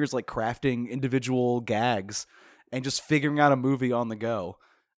years and years like crafting individual gags and just figuring out a movie on the go.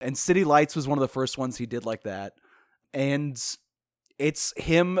 And City Lights was one of the first ones he did like that. And it's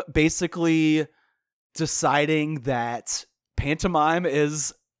him basically deciding that pantomime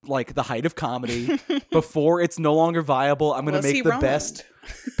is like the height of comedy. Before it's no longer viable, I'm going to make the best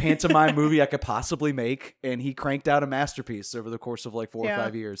pantomime movie I could possibly make. And he cranked out a masterpiece over the course of like 4 or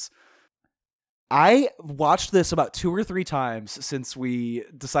 5 years. I watched this about 2 or 3 times since we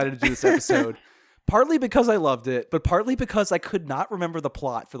decided to do this episode. Partly because I loved it, but partly because I could not remember the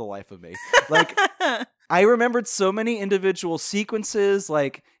plot for the life of me. Like, I remembered so many individual sequences,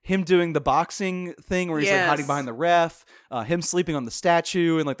 like him doing the boxing thing where he's like hiding behind the ref, him sleeping on the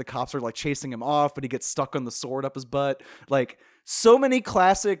statue, and like the cops are like chasing him off, but he gets stuck on the sword up his butt. Like, so many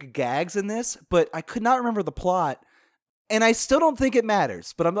classic gags in this, but I could not remember the plot. And I still don't think it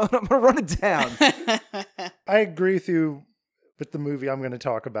matters, but I'm going to run it down. I agree with you with the movie I'm going to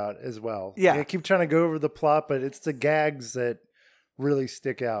talk about as well. Yeah. I keep trying to go over the plot, but it's the gags that really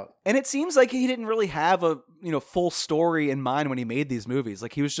stick out. And it seems like he didn't really have a, full story in mind when he made these movies.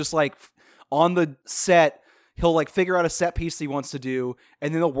 Like, he was just like on the set, he'll like figure out a set piece he wants to do,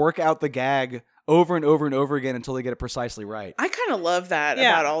 and then he'll work out the gag over and over and over again until they get it precisely right. I kind of love that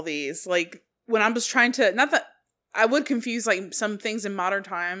about all these. Like, when I was trying to, not that I would confuse like some things in modern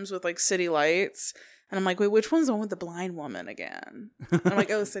times with like City Lights. And I'm like, wait, which one's the one with the blind woman again? And I'm like,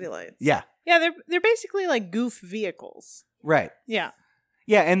 oh, City Lights. Yeah. Yeah, they're basically like goof vehicles. Right. Yeah.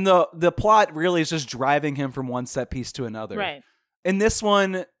 Yeah, and the plot really is just driving him from one set piece to another. Right. In this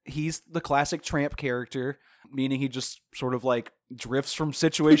one, he's the classic tramp character, meaning he just sort of like drifts from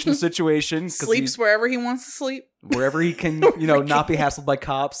situation to situation. Sleeps wherever he wants to sleep. Wherever he can, not be hassled by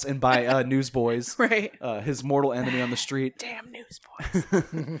cops and by newsboys. Right. His mortal enemy on the street. Damn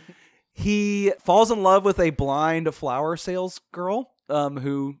newsboys. He falls in love with a blind flower sales girl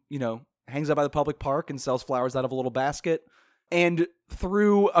who, hangs out by the public park and sells flowers out of a little basket. And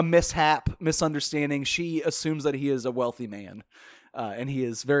through a misunderstanding, she assumes that he is a wealthy man. And he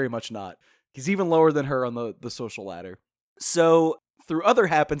is very much not. He's even lower than her on the social ladder. So through other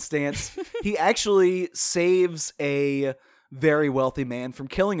happenstance, he actually saves a very wealthy man from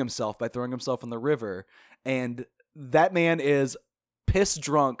killing himself by throwing himself in the river. And that man is piss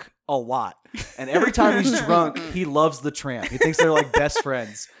drunk a lot. And every time he's drunk, he loves the tramp. He thinks they're like best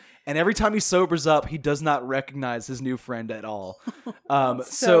friends. And every time he sobers up, he does not recognize his new friend at all.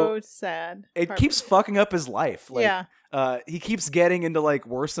 So sad. It keeps fucking up his life. Like, he keeps getting into like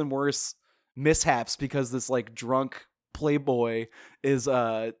worse and worse mishaps because this like drunk playboy is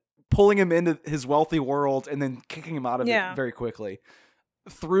pulling him into his wealthy world and then kicking him out of it very quickly.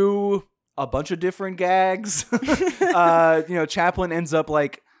 Through a bunch of different gags, Chaplin ends up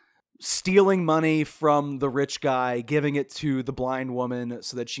like stealing money from the rich guy, giving it to the blind woman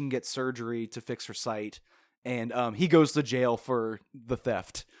so that she can get surgery to fix her sight. And he goes to jail for the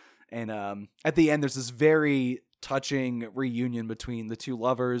theft. And at the end, there's this very touching reunion between the two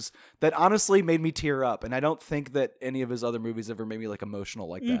lovers that honestly made me tear up. And I don't think that any of his other movies ever made me like emotional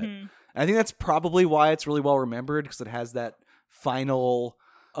like that. And I think that's probably why it's really well remembered, because it has that final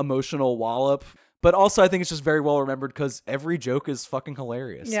emotional wallop. But also I think it's just very well remembered because every joke is fucking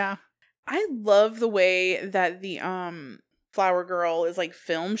hilarious. Yeah. I love the way that the flower girl is like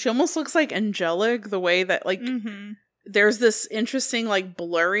filmed. She almost looks like angelic, the way that like there's this interesting like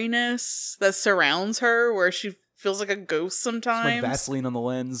blurriness that surrounds her where she feels like a ghost sometimes. It's like Vaseline on the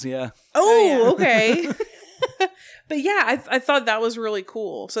lens, yeah. Oh, okay. But yeah, I thought that was really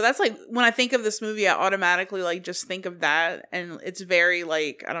cool. So that's like, when I think of this movie, I automatically like just think of that. And it's very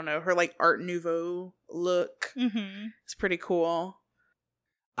like, I don't know, her like Art Nouveau look. It's pretty cool.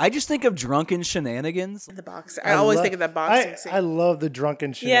 I just think of drunken shenanigans. The box. I always think of that boxing scene. I love the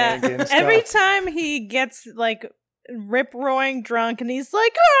drunken shenanigans. Yeah. Every time he gets like rip-roaring drunk and he's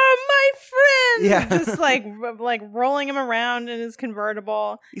like, oh, my friend. Yeah. Just like rolling him around in his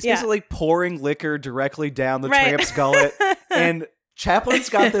convertible. He's basically like pouring liquor directly down the tramp's gullet. And Chaplin's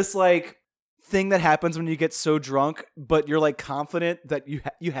got this like thing that happens when you get so drunk, but you're like confident that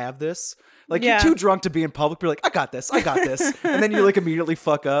you have this. Like, you're too drunk to be in public. You're like, I got this. And then you like immediately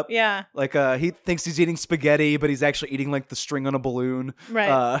fuck up. Yeah. Like, he thinks he's eating spaghetti, but he's actually eating like the string on a balloon.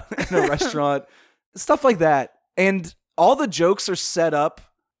 Right. In a restaurant. Stuff like that. And all the jokes are set up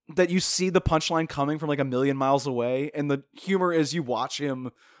that you see the punchline coming from like a million miles away, and the humor is you watch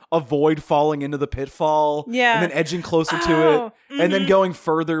him avoid falling into the pitfall, Yeah. and then edging closer to it, and then going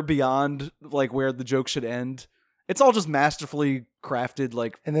further beyond like where the joke should end. It's all just masterfully crafted,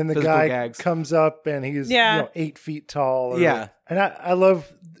 like, And then the physical guy gags. comes up and he's 8 feet tall. Yeah. And I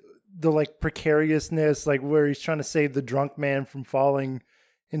love the like precariousness, like where he's trying to save the drunk man from falling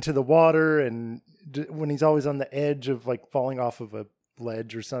into the water, and when he's always on the edge of like falling off of a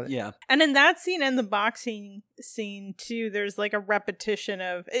ledge or something. Yeah. And in that scene and the boxing scene too, there's like a repetition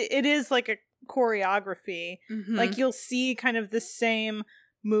of it is like a choreography. Like you'll see kind of the same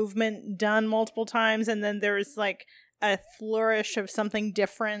movement done multiple times, and then there's like a flourish of something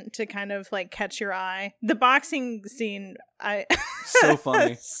different to kind of like catch your eye. The boxing scene, So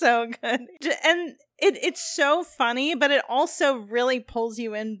funny. So good. And it's so funny, but it also really pulls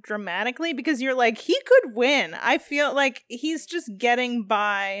you in dramatically because you're like, he could win. I feel like he's just getting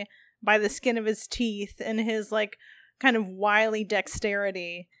by the skin of his teeth and his like kind of wily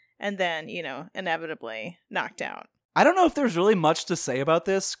dexterity, and then, you know, inevitably knocked out. I don't know if there's really much to say about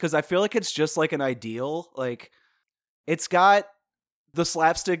this, because I feel like it's just like an ideal. Like, it's got the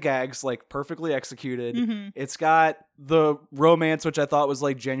slapstick gags like perfectly executed. It's got the romance, which I thought was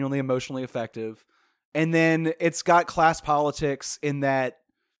like genuinely emotionally effective. And then it's got class politics in that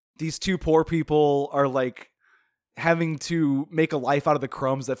these two poor people are like having to make a life out of the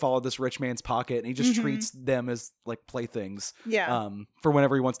crumbs that fall out of this rich man's pocket, and he just treats them as like playthings. For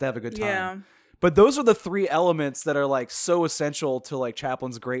whenever he wants to have a good time. Yeah. But those are the three elements that are like so essential to like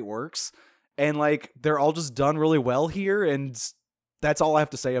Chaplin's great works. And like, they're all just done really well here. And that's all I have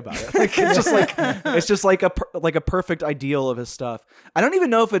to say about it. Like, it's just like a perfect ideal of his stuff. I don't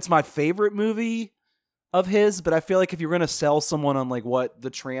even know if it's my favorite movie of his, but I feel like if you're going to sell someone on like what the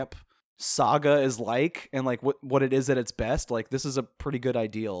Tramp saga is like, and like what it is at its best, like this is a pretty good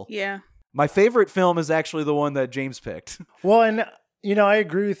ideal. Yeah. My favorite film is actually the one that James picked. Well, and you know, I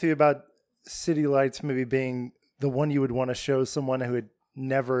agree with you about City Lights maybe being the one you would want to show someone who had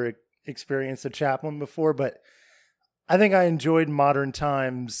never experienced a Chaplin before, but I think I enjoyed Modern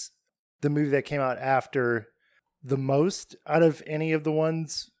Times, the movie that came out after, the most out of any of the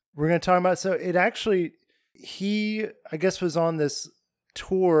ones we're going to talk about. So it actually, he, I guess, was on this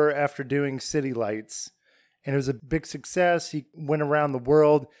tour after doing City Lights, and it was a big success. He went around the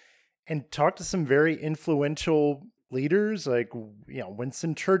world and talked to some very influential leaders like, you know,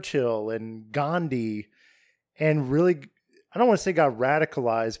 Winston Churchill and Gandhi, and really, I don't want to say got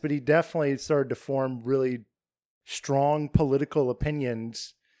radicalized, but he definitely started to form really strong political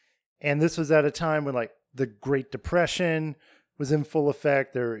opinions. And this was at a time when like the Great Depression was in full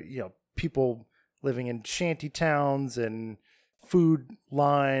effect. There were, you know, people living in shanty towns and food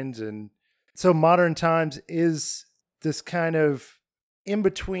lines. And so Modern Times is this kind of in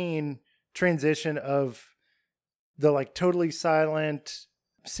between transition of the like totally silent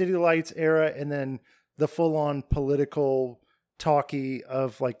City Lights era, and then the full-on political talkie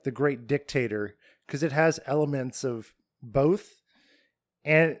of like the Great Dictator, because it has elements of both.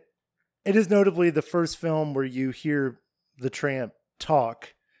 And it is notably the first film where you hear the Tramp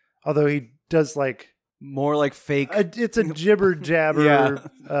talk, although he does like more like fake. It's a jibber jabber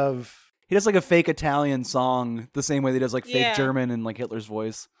of. He does like a fake Italian song the same way that he does like fake Yeah. German and like Hitler's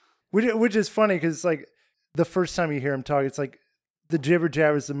voice. Which is funny because like the first time you hear him talk, it's like the jibber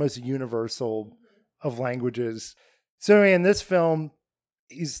jabber is the most universal of languages. So in this film,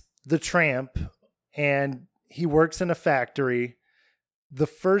 he's the Tramp and he works in a factory. The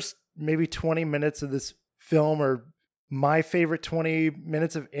first maybe 20 minutes of this film are my favorite 20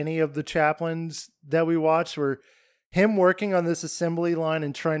 minutes of any of the Chaplins that we watched, were him working on this assembly line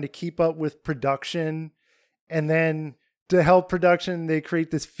and trying to keep up with production. And then to help production, they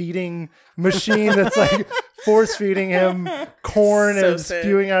create this feeding machine that's like force feeding him corn So and sick.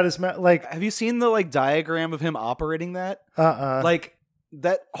 spewing out his mouth. Like, Have you seen the like diagram of him operating that? like, Like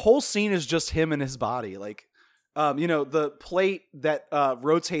that whole scene is just him and his body. Like, you know, the plate that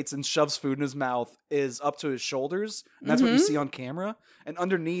rotates and shoves food in his mouth is up to his shoulders, and that's what you see on camera. And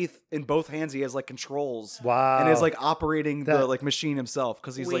underneath, in both hands, he has like controls. wow. And is like operating the That- like machine himself,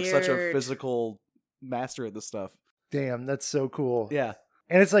 because he's like such a Weird. physical master at this stuff. Damn, that's so cool. Yeah.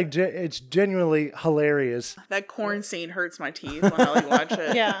 And it's like, it's genuinely hilarious. That corn scene hurts my teeth when I like watch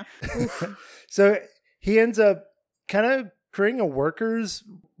it. Yeah. So he ends up kind of creating a workers'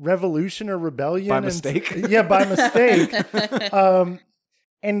 revolution or rebellion. By and- mistake. yeah, by mistake.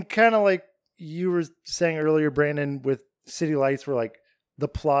 And kind of like you were saying earlier, Brandon, with City Lights, where like the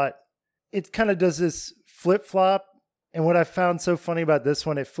plot, it kind of does this flip-flop. And what I found so funny about this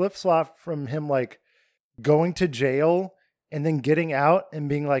one, it flip-flopped from him like going to jail and then getting out and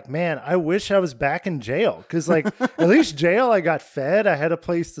being like, man, I wish I was back in jail. Because, like, at least jail, I got fed. I had a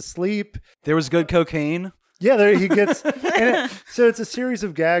place to sleep. There was good cocaine. Yeah, there he gets. So it's a series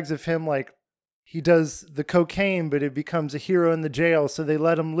of gags of him, like, he does the cocaine, but it becomes a hero in the jail. So they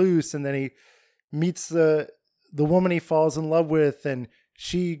let him loose. And then he meets the woman he falls in love with. And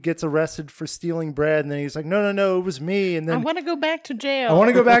she gets arrested for stealing bread. And then he's like, no, it was me. And then I want to go back to jail. I want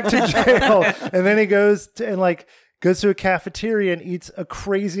to go back to jail. And then he goes to a cafeteria and eats a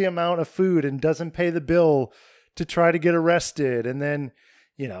crazy amount of food and doesn't pay the bill to try to get arrested. And then,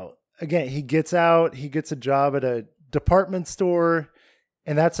 again, he gets out, he gets a job at a department store.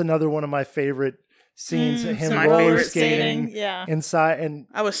 And that's another one of my favorite scenes, him roller skating inside. And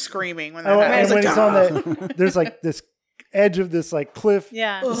I was screaming when that happened. And when he's on there's like this edge of this like cliff,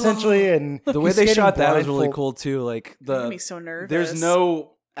 essentially. And the way they shot that was really cool too. Like It made me so nervous. there's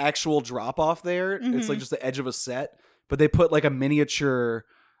no actual drop off there. It's like just the edge of a set, but they put like a miniature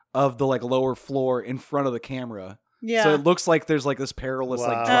of the like lower floor in front of the camera. Yeah. So it looks like there's like this perilous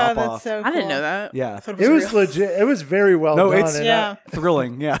like Oh, drop that's off. so cool. I didn't know that. Yeah. I thought it was real. legit. It was very well done. It's and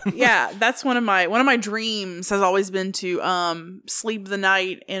thrilling. Yeah. Yeah, that's one of my dreams has always been to sleep the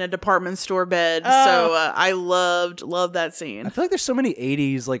night in a department store bed. Oh. So I loved that I scene. feel like there's so many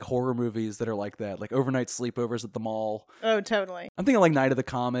 80s like horror movies that are like that, like overnight sleepovers at the mall. Oh, totally. I'm thinking like Night of the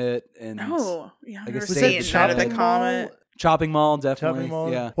Comet and Oh, yeah, I've I never guess seen Saint Night of the Chopping Comet. Chopping Mall, definitely. Chopping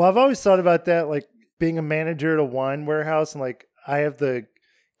Mall. Yeah. Well, I've always thought about that, like being a manager at a wine warehouse, and like I have the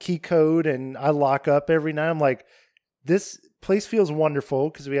key code and I lock up every night. I'm like, this place feels wonderful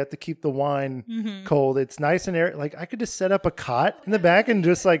because we have to keep the wine cold. It's nice and air. Like I could just set up a cot in the back and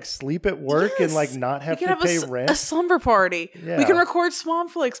just like sleep at work and like not have We to can pay have rent. a slumber party. Yeah. We can record Swamp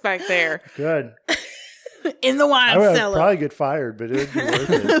Flicks back there Good. in the wine I would cellar. probably get fired, but it would be worth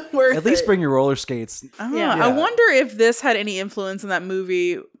it. Worth At least it. bring your roller skates. Yeah. I wonder if this had any influence in that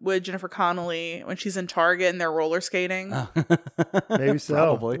movie with Jennifer Connelly when she's in Target and they're roller skating. Maybe so.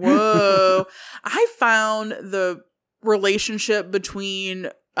 Probably. Whoa. I found the relationship between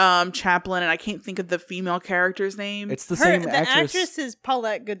Chaplin and I can't think of the female character's name. It's the same The actress. actress is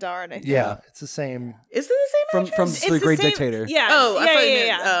Paulette Goddard, I think. Yeah, it's the same. Is it the same from actress? The Great Dictator. Yeah. Oh, I yeah, thought you yeah,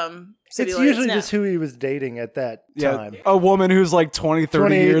 meant, yeah. City It's Lights. usually No. just who he was dating at that time. A woman who's like 20, 30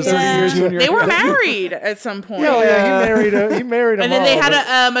 20 years Yeah. years junior. They were married at some point. Yeah, he married a And then they mom,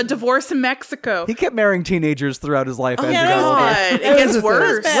 had but- a divorce in Mexico. He kept marrying teenagers throughout his life as he Oh, got older. God. It That was gets the thing.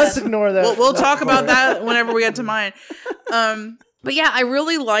 worse. Let's ignore that. We'll talk about that whenever we get to mine. But yeah, I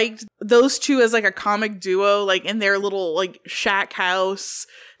really liked those two as like a comic duo, like in their little like shack house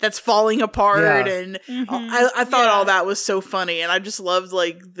that's falling apart, Yeah. and I thought all that was so funny, and I just loved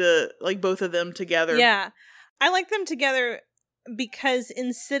like both of them together. Yeah. I like them together because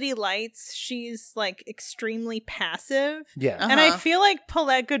in City Lights, she's like extremely passive. Yeah. And I feel like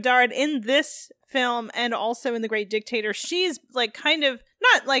Paulette Goddard in this film and also in The Great Dictator, she's like kind of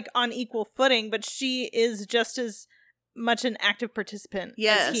not like on equal footing, but she is just as much an active participant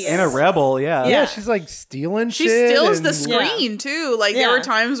as he is. And a rebel, yeah. Yeah, she's like stealing She shit. steals and- the screen too. Like there Yeah. were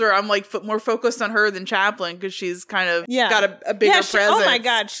times where I'm like more focused on her than Chaplin because she's kind of got a bigger presence. Oh my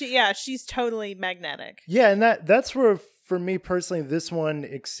god, she's totally magnetic. Yeah, and that's where, for me personally, this one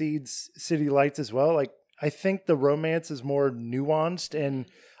exceeds City Lights as well. Like, I think the romance is more nuanced, and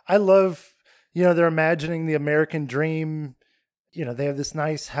I love, they're imagining the American dream. They have this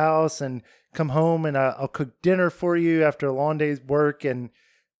nice house and come home and I'll cook dinner for you after a long day's work. And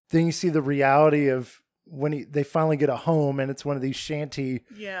then you see the reality of when they finally get a home and it's one of these shanty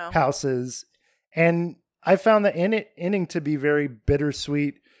houses. And I found the ending to be very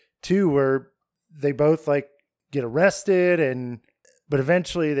bittersweet too, where they both like get arrested but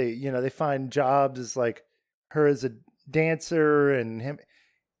eventually they find jobs as like her as a dancer and him,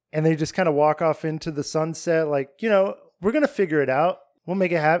 and they just kind of walk off into the sunset. Like, we're going to figure it out. We'll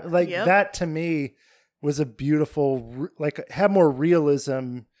make it happen. Like that to me was a beautiful, like had more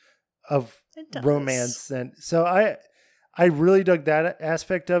realism of romance. And so I really dug that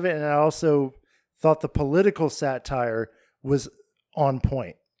aspect of it. And I also thought the political satire was on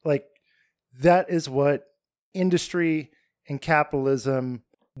point. Like that is what industry and capitalism,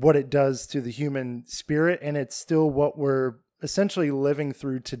 what it does to the human spirit. And it's still what we're essentially living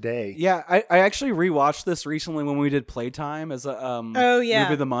through today. Yeah, I actually rewatched this recently when we did Playtime as a movie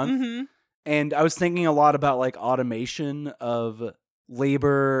of the month. And I was thinking a lot about like automation of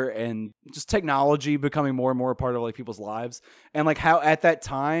labor and just technology becoming more and more a part of like people's lives. And like how at that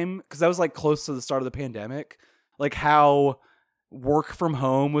time, because that was like close to the start of the pandemic, like how work from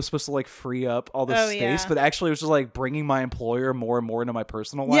home was supposed to like free up all this space, but actually it was just like bringing my employer more and more into my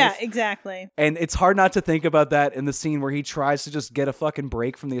personal life. Yeah, exactly. And it's hard not to think about that in the scene where he tries to just get a fucking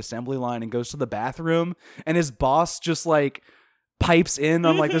break from the assembly line and goes to the bathroom, and his boss just like pipes in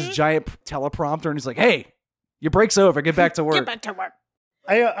on like this giant teleprompter, and he's like, "Hey, your break's over. Get back to work." Get back to work.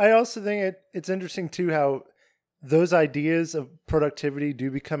 I also think it's interesting too how those ideas of productivity do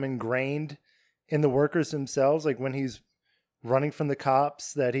become ingrained in the workers themselves. Like when he's running from the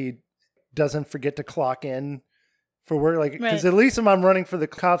cops, that he doesn't forget to clock in for work. Like, because at least if I'm running for the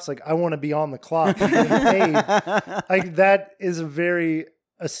cops, like I want to be on the clock and getting paid. Like that is a very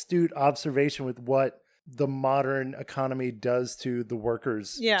astute observation with what the modern economy does to the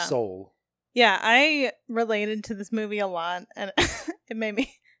worker's soul. Yeah, I related to this movie a lot, and it made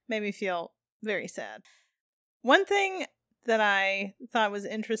me feel very sad. One thing that I thought was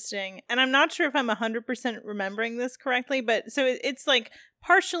interesting, and I'm not sure if I'm 100% remembering this correctly, but so it's like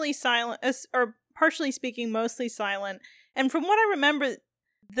partially silent, or partially speaking, mostly silent. And from what I remember,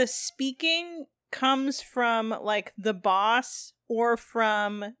 the speaking comes from like the boss or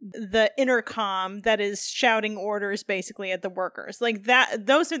from the intercom that is shouting orders basically at the workers. Like that,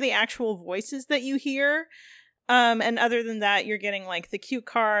 those are the actual voices that you hear. And other than that, you're getting like the cue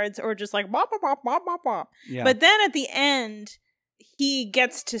cards or just like bop, bop, bop, bop, bop, bop. Yeah. But then at the end, he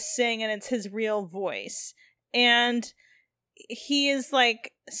gets to sing and it's his real voice. And he is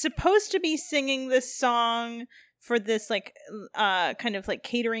like supposed to be singing this song for this like kind of like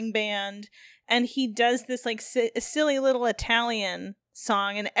catering band. And he does this like silly little Italian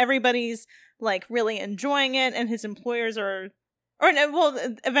song, and everybody's like really enjoying it. And his employers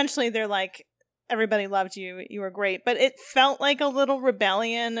eventually they're like, everybody loved you. You were great. But it felt like a little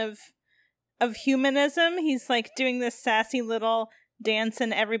rebellion of humanism. He's like doing this sassy little dance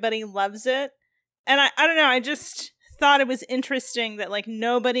and everybody loves it. And I don't know. I just thought it was interesting that like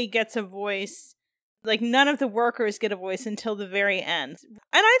nobody gets a voice. Like none of the workers get a voice until the very end. And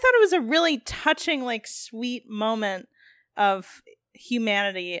I thought it was a really touching, like sweet moment of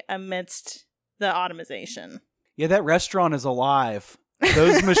humanity amidst the automation. Yeah, that restaurant is alive.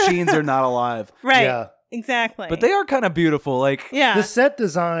 Those machines are not alive. Right. Yeah. Exactly. But they are kind of beautiful. Like, yeah. The set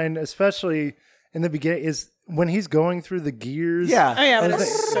design, especially in the beginning, is when he's going through the gears. Yeah. Oh yeah,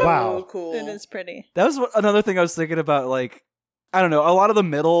 it's so cool. It is pretty. That was another thing I was thinking about. Like, I don't know, a lot of the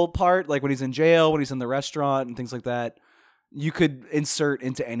middle part, like when he's in jail, when he's in the restaurant and things like that, you could insert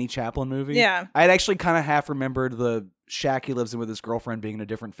into any Chaplin movie. Yeah. I'd actually kind of half remembered the shack he lives in with his girlfriend being in a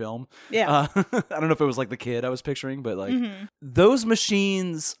different film. Yeah. I don't know if it was like the kid I was picturing, but like those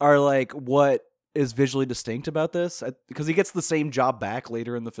machines are like what is visually distinct about this, because he gets the same job back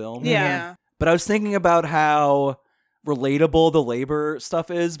later in the film. Yeah. But I was thinking about how relatable the labor stuff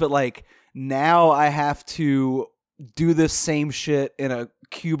is, but like now I have to do this same shit in a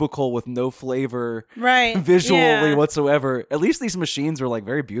cubicle with no flavor visually whatsoever. At least these machines are like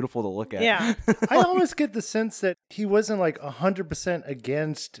very beautiful to look at. Yeah. I almost get the sense that he wasn't like 100%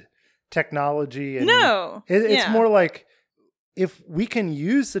 against technology. And no. It's more like if we can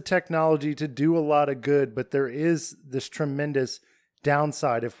use the technology to do a lot of good, but there is this tremendous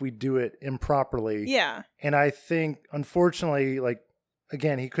downside if we do it improperly. Yeah. And I think, unfortunately, like,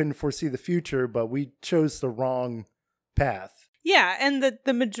 again, he couldn't foresee the future, but we chose the wrong path. Yeah, and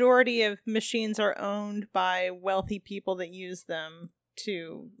the majority of machines are owned by wealthy people that use them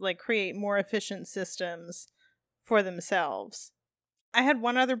to like create more efficient systems for themselves. I had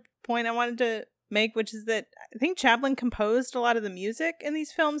one other point I wanted to make, which is that I think Chaplin composed a lot of the music in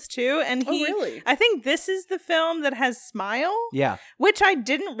these films too, and really? I think this is the film that has Smile, which I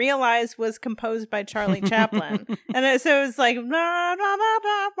didn't realize was composed by Charlie Chaplin, and so it was like blah, blah,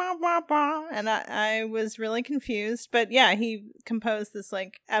 blah, blah, blah, blah, and I was really confused, but yeah, he composed this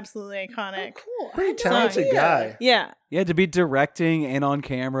like absolutely iconic, pretty talented guy. Yeah, to be directing and on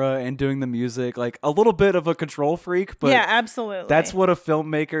camera and doing the music, like a little bit of a control freak, but yeah, absolutely. That's what a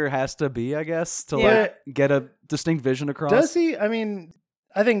filmmaker has to be, I guess, to like get a distinct vision across. Does he? I mean,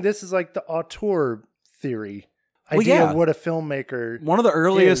 I think this is like the auteur theory idea of what a filmmaker one of the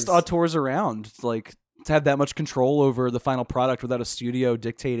earliest auteurs around, like to have that much control over the final product without a studio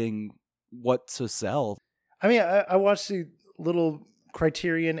dictating what to sell. I mean, I watched the little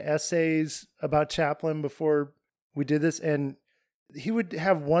Criterion essays about Chaplin before we did this, and he would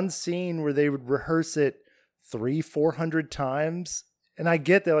have one scene where they would rehearse it 300-400 times. And I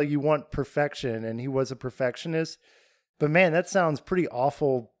get that like you want perfection, and he was a perfectionist, but man, that sounds pretty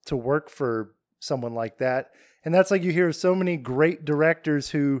awful to work for someone like that. And that's like you hear of so many great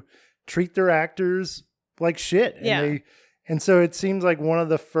directors who treat their actors like shit. And so it seems like one of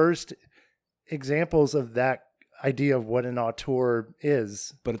the first examples of that idea of what an auteur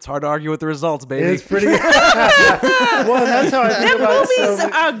is. But it's hard to argue with the results, baby. It's pretty. Well, that's how I think about Movies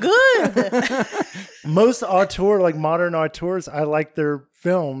it. are good. Most auteur, like modern auteurs, I like their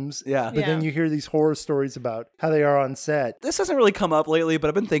films. Yeah. But then you hear these horror stories about how they are on set. This hasn't really come up lately, but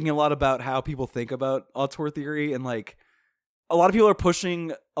I've been thinking a lot about how people think about auteur theory, and like a lot of people are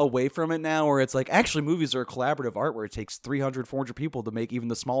pushing away from it now, where it's like, actually movies are a collaborative art where it takes 300, 400 people to make even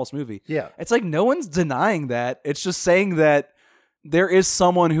the smallest movie. Yeah. It's like no one's denying that. It's just saying that there is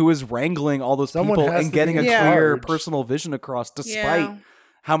someone who is wrangling all those Someone people has and to getting be a in clear charge. personal vision across, despite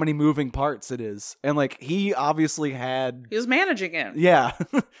how many moving parts it is. And like, he obviously had... He was managing it. Yeah.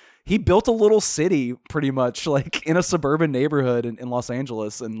 He built a little city pretty much, like in a suburban neighborhood in Los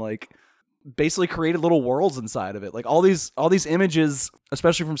Angeles, and like basically created little worlds inside of it. Like all these images,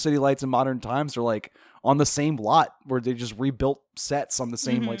 especially from City Lights in modern times, are like on the same lot where they just rebuilt sets on the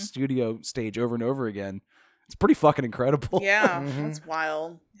same like studio stage over and over again. It's pretty fucking incredible. Yeah, that's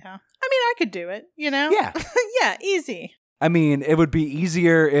wild. Yeah. I mean, I could do it, you know? Yeah. Yeah, easy. I mean, it would be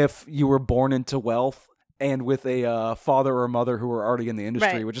easier if you were born into wealth and with a father or mother who were already in the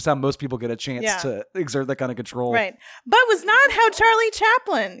industry, Right. which is how most people get a chance to exert that kind of control. Right. But was not how Charlie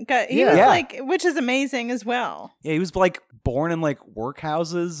Chaplin got. He was Yeah. like, which is amazing as well. Yeah, he was like born in like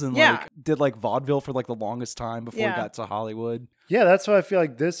workhouses and like did like vaudeville for like the longest time before he got to Hollywood. Yeah, that's why I feel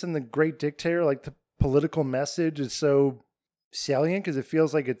like this and The Great Dictator, like the political message is so salient because it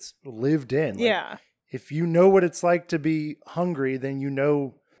feels like it's lived in. Like, Yeah. if you know what it's like to be hungry, then you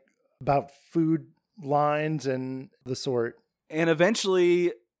know about food lines and the sort. And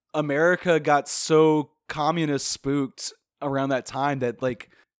eventually America got so communist spooked around that time that like,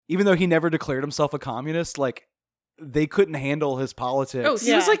 even though he never declared himself a communist, like they couldn't handle his politics. Oh,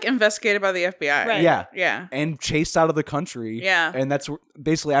 he was like investigated by the FBI. Right. Yeah. Yeah. And chased out of the country. Yeah. And that's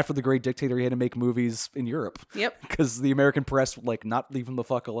basically after The Great Dictator, he had to make movies in Europe. Yep. Because the American press would like not leave him the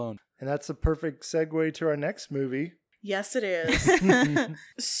fuck alone. And that's a perfect segue to our next movie. Yes, it is.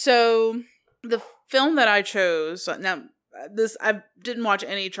 So the film that I chose, now I didn't watch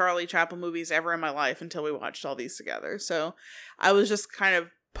any Charlie Chaplin movies ever in my life until we watched all these together. So I was just kind of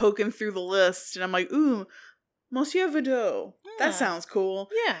poking through the list and I'm like, ooh, Monsieur Vidot. That sounds cool.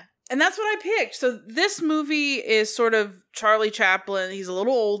 Yeah. And that's what I picked. So this movie is sort of Charlie Chaplin. He's a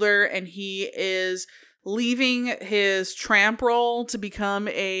little older and he is leaving his tramp role to become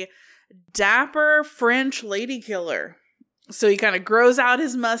a dapper French lady killer. So he kind of grows out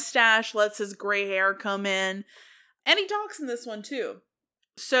his mustache, lets his gray hair come in. And he talks in this one too.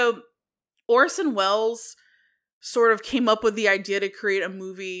 So Orson Welles sort of came up with the idea to create a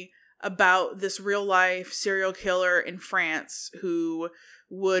movie about this real life serial killer in France who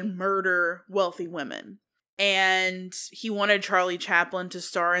would murder wealthy women. And he wanted Charlie Chaplin to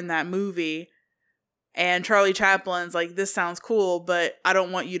star in that movie. And Charlie Chaplin's like, this sounds cool, but I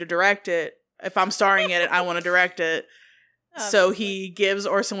don't want you to direct it. If I'm starring in it, I want to direct it. So he gives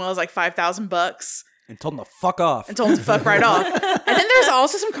Orson Welles like $5,000 and told him to fuck off. and told him to fuck right off. And then there's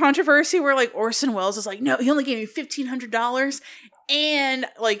also some controversy where like Orson Welles is like, no, he only gave me $1,500. And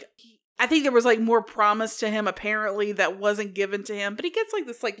like, I think there was like more promise to him apparently that wasn't given to him, but he gets like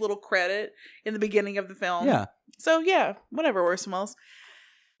this like little credit in the beginning of the film. Yeah. So yeah, whatever, Orson Welles.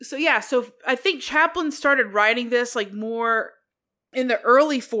 So yeah, so I think Chaplin started writing this like more in the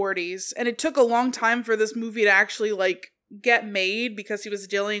early 40s, and it took a long time for this movie to actually like get made because he was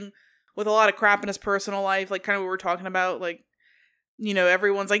dealing with a lot of crap in his personal life, like kind of what we're talking about, like, you know,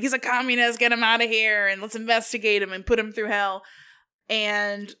 everyone's like, he's a communist, get him out of here, and let's investigate him and put him through hell.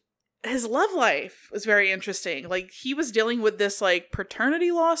 And his love life was very interesting. Like, he was dealing with this like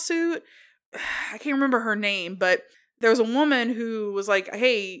paternity lawsuit. I can't remember her name, but there was a woman who was like,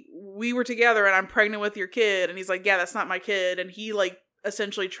 hey, we were together and I'm pregnant with your kid. And he's like, yeah, that's not my kid. And he like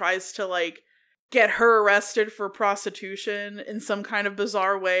essentially tries to like get her arrested for prostitution in some kind of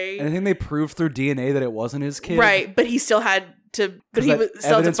bizarre way. And I think they proved through DNA that it wasn't his kid. Right. But he still had to, but he was still had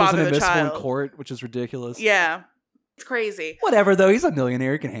to evidence father wasn't the admissible child. in court, which is ridiculous. Yeah. It's crazy. Whatever, though. He's a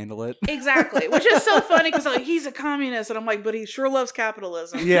millionaire. He can handle it. Exactly. Which is so funny because like, he's a communist. And I'm like, but he sure loves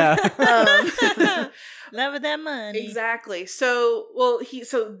capitalism. Yeah. Love that money. Exactly. So,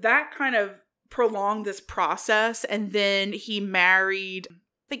 so that kind of prolonged this process. And then he married, I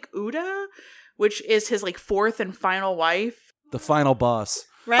think, Uda, which is his like fourth and final wife. The final boss.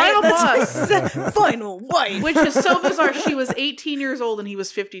 Right? Final That's boss. Final wife. Which is so bizarre. She was 18 years old and he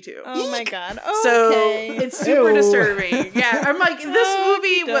was 52. Oh my God. Okay. So it's super Ew. disturbing. Yeah. I'm like, this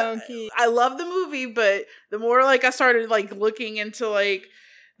movie, Okey-dokey. I love the movie, but the more like I started like looking into like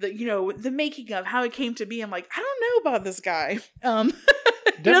the, you know, the making of how it came to be, I'm like, I don't know about this guy.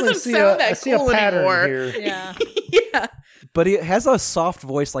 definitely doesn't sound that I see cool a pattern anymore. here. Yeah. Yeah. But he has a soft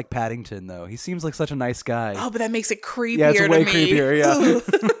voice like Paddington, though. He seems like such a nice guy. Oh, but that makes it creepier Yeah, it's way to me.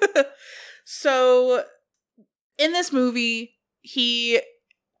 creepier, yeah. So, in this movie, he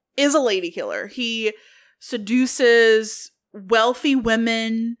is a lady killer. He seduces wealthy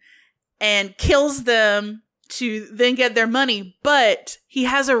women and kills them to then get their money, but he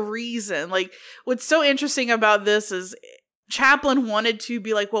has a reason. Like, what's so interesting about this is Chaplin wanted to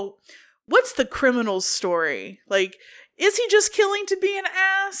be like, well, what's the criminal's story? Like, is he just killing to be an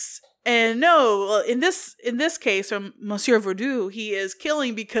ass? And no, in this case, from Monsieur Verdoux, he is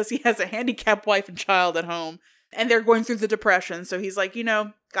killing because he has a handicapped wife and child at home, and they're going through the depression. So he's like,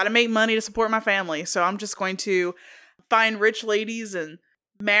 got to make money to support my family. So I'm just going to find rich ladies and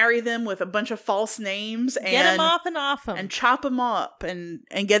marry them with a bunch of false names and Get him off and off him. and chop them up and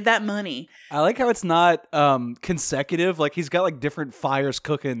get that money. I like how it's not consecutive. Like, he's got like different fires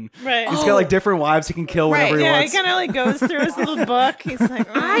cooking. Right. He's got like different wives he can kill whenever he Yeah, wants. he kind of like goes through his little book. He's like,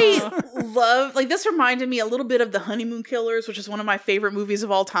 I love, like, this reminded me a little bit of The Honeymoon Killers, which is one of my favorite movies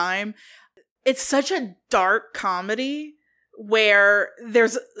of all time. It's such a dark comedy where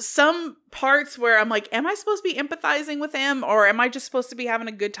there's some parts where I'm like, am I supposed to be empathizing with him, or am I just supposed to be having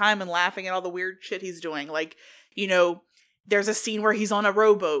a good time and laughing at all the weird shit he's doing? Like, there's a scene where he's on a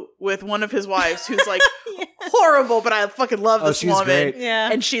rowboat with one of his wives who's like horrible, but I fucking love this she's woman. great. Yeah.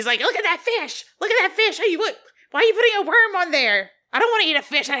 And she's like, look at that fish. Look at that fish. Hey, why are you putting a worm on there? I don't want to eat a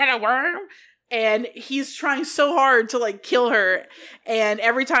fish that had a worm. And he's trying so hard to like kill her. And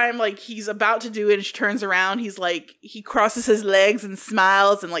every time like he's about to do it and she turns around, he's like, he crosses his legs and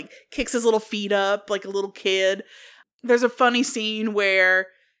smiles and like kicks his little feet up like a little kid. There's a funny scene where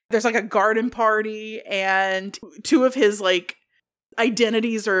there's like a garden party and two of his like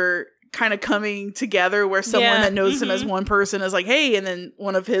identities are kind of coming together, where someone that knows him as one person is like, hey, and then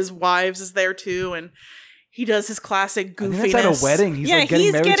one of his wives is there too. And he does his classic goofiness. I think it's at a wedding. He's like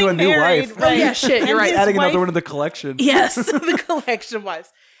getting married to a new wife. Right. Oh yeah, shit, you're right. Adding another one to the collection. Yes, the collection of wives.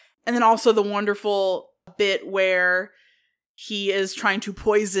 And then also the wonderful bit where he is trying to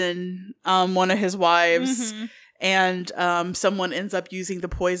poison one of his wives, and someone ends up using the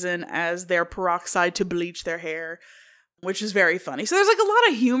poison as their peroxide to bleach their hair, which is very funny. So there's like a lot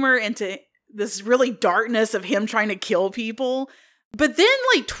of humor into this really darkness of him trying to kill people. But then,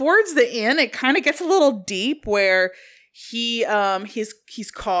 like, towards the end, it kind of gets a little deep where he's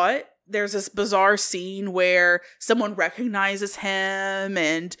caught. There's this bizarre scene where someone recognizes him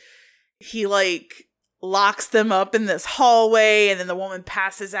and he, like, locks them up in this hallway, and then the woman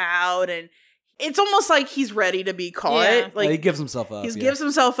passes out, and it's almost like he's ready to be caught. Yeah. Like, he gives himself up. He gives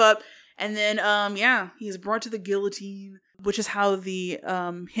himself up. And then, he's brought to the guillotine, which is how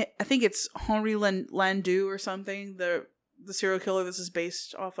I think it's Henri Landau or something, the serial killer this is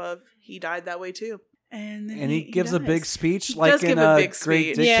based off of, he died that way too. And he gives a big speech, like in a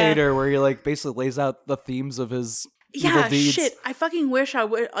Great Dictator, where he like basically lays out the themes of his evil deeds. Shit. I fucking wish I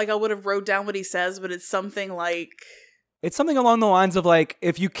would have wrote down what he says, but it's something like, it's something along the lines of like,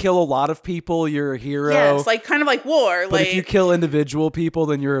 if you kill a lot of people, you're a hero. Yes, like kind of like war. But if you kill individual people,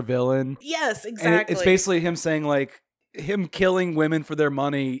 then you're a villain. Yes, exactly. And it's basically him saying like, him killing women for their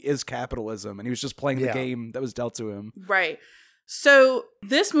money is capitalism, and he was just playing the game that was dealt to him. Right. So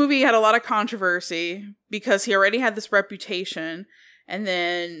this movie had a lot of controversy because he already had this reputation, and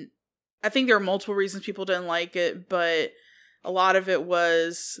then I think there are multiple reasons people didn't like it, but a lot of it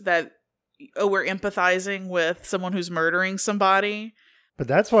was that, we're empathizing with someone who's murdering somebody. But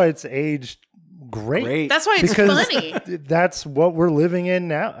that's why it's aged great. That's why it's funny. That's what we're living in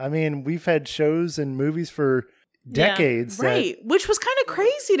now. I mean, we've had shows and movies for decades, right? Which was kind of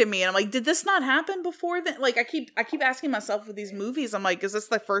crazy to me. And I'm like, did this not happen before then? Like, I keep asking myself with these movies, I'm like, is this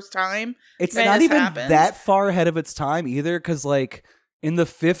the first time? It's not even that far ahead of its time either, because like in the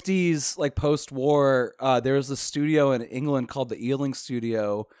 50s, like post-war, there was a studio in England called the Ealing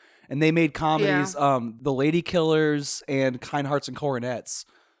Studio, and they made comedies, The Lady Killers and Kind Hearts and Coronets,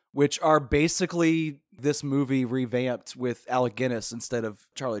 which are basically this movie revamped with Alec Guinness instead of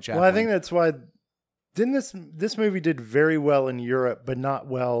Charlie Chaplin. Well, I think that's why. Didn't this movie did very well in Europe, but not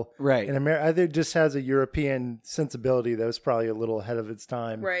well in America? I think it just has a European sensibility that was probably a little ahead of its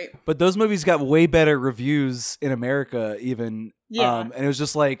time. Right. But those movies got way better reviews in America, even. Yeah. And it was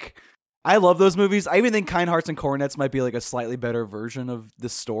just like, I love those movies. I even think Kind Hearts and Coronets might be like a slightly better version of the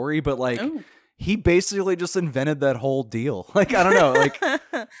story, but like, he basically just invented that whole deal. Like, I don't know, like,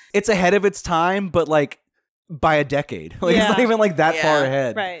 it's ahead of its time, but like by a decade. Like, it's not even like that far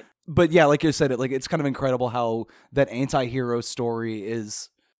ahead. Right. But yeah, like you said, it's kind of incredible how that anti-hero story is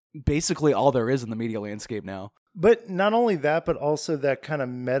basically all there is in the media landscape now. But not only that, but also that kind of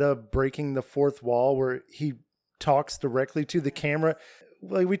meta breaking the fourth wall where he talks directly to the camera.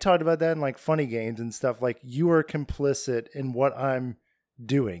 Like we talked about that in like Funny Games and stuff. Like, you are complicit in what I'm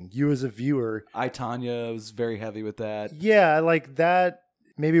doing. You as a viewer. I, Tonya was very heavy with that. Yeah, like that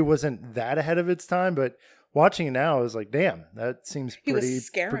maybe wasn't that ahead of its time, but watching it now is like, damn, that seems He was pretty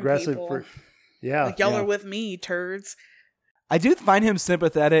scaring progressive. people. Yeah. Like, y'all yeah. are with me, turds. I do find him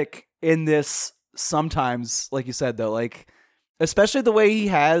sympathetic in this sometimes, like you said, though, like, especially the way he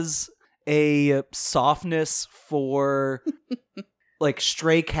has a softness for like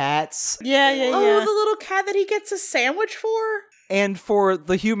stray cats Yeah, yeah, Oh, yeah. the little cat that he gets a sandwich for? and for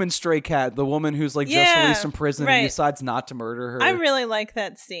the human stray cat, the woman who's like just Yeah, released from prison and right. decides not to murder her. I really like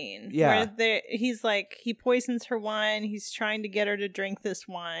that scene. Yeah. Where he's like, he poisons her wine. He's trying to get her to drink this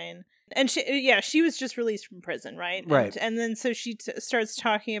wine. And she was just released from prison, right? Right. And then so she starts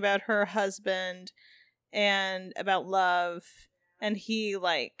talking about her husband and about love. And he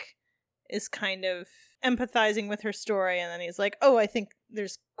like is kind of empathizing with her story. And then he's like, oh, I think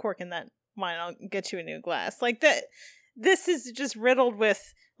there's cork in that wine. I'll get you a new glass. Like that. This is just riddled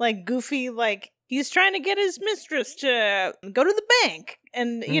with like goofy, like he's trying to get his mistress to go to the bank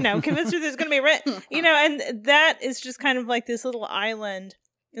and, convince her there's going to be rent, and that is just kind of like this little island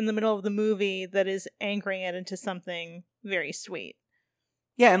in the middle of the movie that is anchoring it into something very sweet.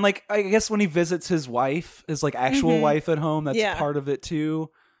 Yeah, and like I guess when he visits his wife, his like actual wife at home, that's part of it too.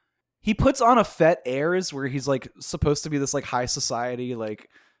 He puts on a fet airs where he's like supposed to be this like high society, like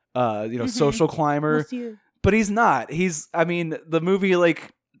social climber. But he's not. The movie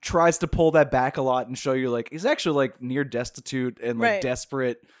like tries to pull that back a lot and show you like he's actually like near destitute and like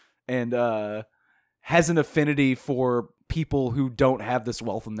desperate and has an affinity for people who don't have this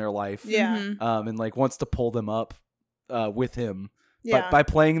wealth in their life. Yeah. And like wants to pull them up with him by Yeah.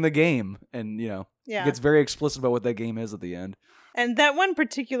 playing the game. And Yeah. gets very explicit about what that game is at the end. And that one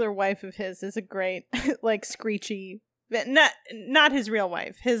particular wife of his is a great, like, screechy, not his real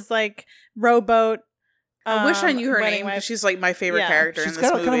wife, his like rowboat. I wish I knew her wedding name wife. because she's like my favorite Yeah. character She's in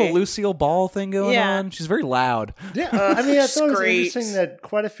this got movie. kind of a Lucille Ball thing going on. She's very loud. Yeah, I mean, I thought it was Great. interesting that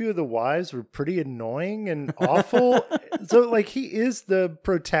quite a few of the wives were pretty annoying and awful. So, like, he is the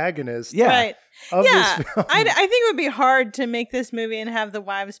protagonist. Yeah. Right. Of Yeah. this film. I think it would be hard to make this movie and have the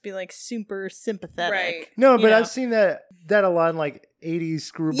wives be like super sympathetic. Right. No, you but know? I've seen that a lot in like 80s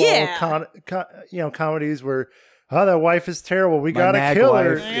screwball Yeah. comedies where, oh, that wife is terrible. We My gotta mad kill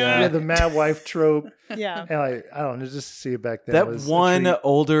her. wife, Yeah, the mad wife trope. Yeah. And I don't know, just to see it back then. That was a one treat.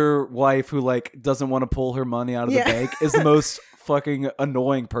 older wife who like doesn't want to pull her money out of the bank is the most fucking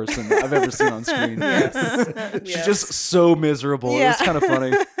annoying person I've ever seen on screen. She's Yes. just so miserable. It was kind of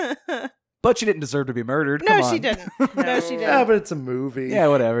funny. funny. But she didn't deserve to be murdered. No, Come on. she didn't. No, she didn't. Yeah, but it's a movie. Yeah,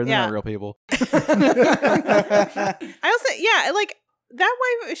 whatever. They're Yeah. not real people. I also, like that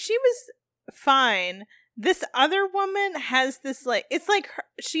wife, she was fine. This other woman has this like, it's like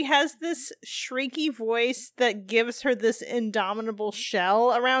she has this shrieky voice that gives her this indomitable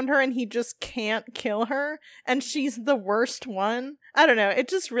shell around her, and he just can't kill her. And she's the worst one. I don't know. It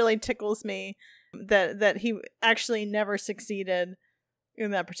just really tickles me that he actually never succeeded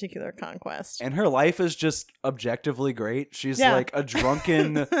in that particular conquest. And her life is just objectively great. She's Yeah. like a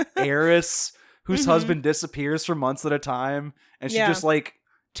drunken heiress whose Mhm. husband disappears for months at a time. And she Yeah. just like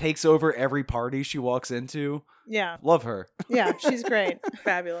takes over every party she walks into. Yeah. Love her. Yeah. She's great.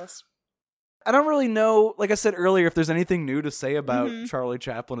 Fabulous. I don't really know, like I said earlier, if there's anything new to say about Mhm. Charlie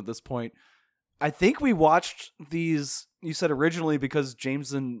Chaplin at this point. I think we watched these, you said originally because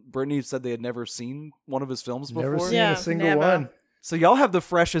James and Brittany said they had never seen one of his films before. Never seen Yeah, a single never. one. So y'all have the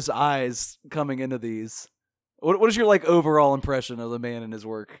freshest eyes coming into these. What is your like overall impression of the man and his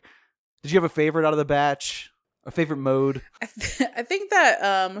work? Did you have a favorite out of the batch? A favorite mode? I think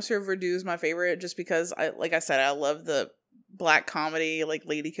that Monsieur Verdoux is my favorite just because like I said, I love the black comedy, like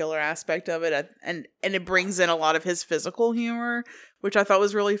lady killer aspect of it. And it brings in a lot of his physical humor, which I thought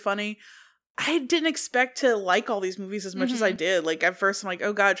was really funny. I didn't expect to like all these movies as much as I did. Like at first I'm like,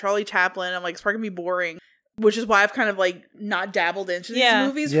 oh God, Charlie Chaplin. I'm like, it's probably gonna be boring, which is why I've kind of like not dabbled into these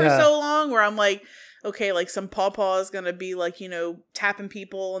movies for so long, where I'm like, okay, like some pawpaw is gonna be like, tapping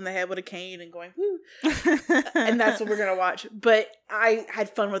people in the head with a cane and going, whoo. And that's what we're gonna watch. But I had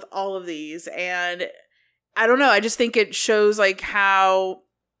fun with all of these, and I don't know, I just think it shows like how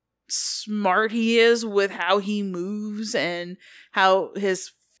smart he is with how he moves and how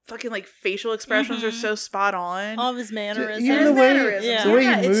his fucking like facial expressions are so spot on. All of his mannerisms. Even the way, Yeah. the way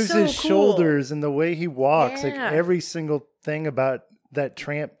Yeah, he it's moves so his cool. shoulders and the way he walks, like Yeah. every single thing about that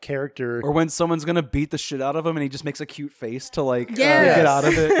tramp character. Or when someone's gonna beat the shit out of him and he just makes a cute face to like Yes. get out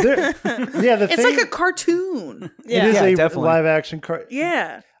of it. It's like a cartoon. It is a definitely. live action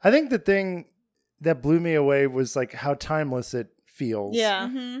Yeah. I think the thing that blew me away was like how timeless it feels. Yeah.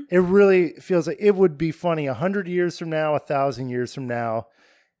 Mm-hmm. It really feels like it would be funny 100 years from now, 1,000 years from now.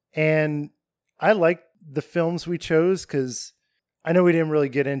 And I like the films we chose because I know we didn't really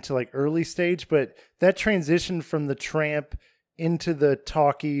get into like early stage, but that transition from the tramp into the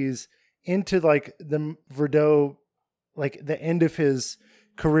talkies, into like the Verdot, like the end of his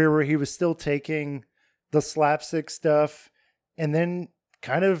career where he was still taking the slapstick stuff and then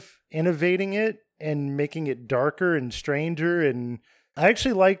kind of innovating it and making it darker and stranger. And I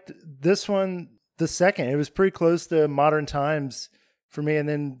actually liked this one the second. It was pretty close to Modern Times for me. And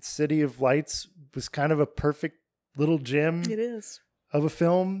then City of Lights was kind of a perfect little gem It is. of a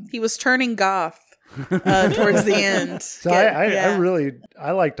film. He was turning goth towards the end. So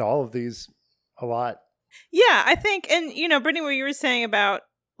I liked all of these a lot. Yeah, I think, and Brittany, what you were saying about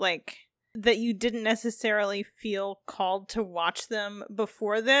like that you didn't necessarily feel called to watch them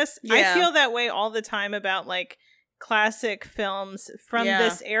before this. Yeah. I feel that way all the time about like classic films from Yeah.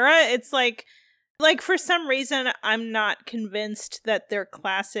 this era. It's like for some reason I'm not convinced that they're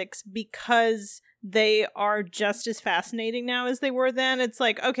classics because they are just as fascinating now as they were then. It's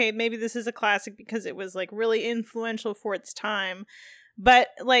like, okay, maybe this is a classic because it was like really influential for its time. But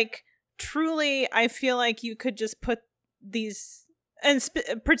like truly, I feel like you could just put these, and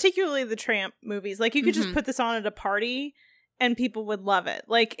particularly the tramp movies, like you could just put this on at a party and people would love it.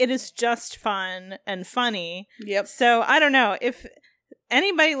 Like it is just fun and funny. Yep. So I don't know if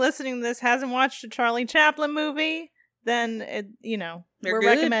anybody listening to this hasn't watched a Charlie Chaplin movie, then They're we're good.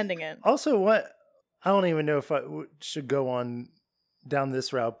 recommending it. Also, I don't even know if I should go on down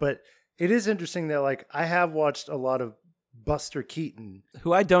this route, but it is interesting that like I have watched a lot of Buster Keaton,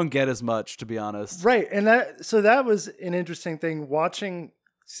 Who I don't get as much, to be honest. right? And that was an interesting thing.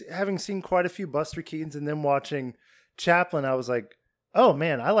 Having seen quite a few Buster Keatons and then watching Chaplin, I was like, oh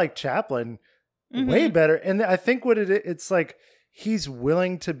man, I like Chaplin way better. And I think it's like he's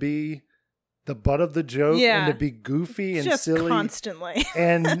willing to be the butt of the joke and to be goofy and just silly constantly.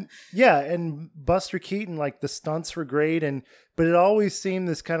 and and Buster Keaton, like the stunts were great, but it always seemed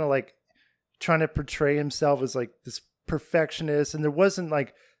this kind of like trying to portray himself as like this perfectionist, and there wasn't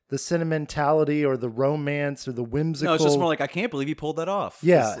like the sentimentality or the romance or the whimsical. No, it's just more like, I can't believe he pulled that off.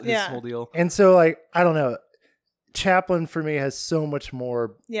 Yeah. His whole deal. And so like, I don't know, Chaplin for me has so much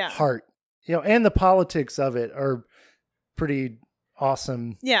more heart, and the politics of it are pretty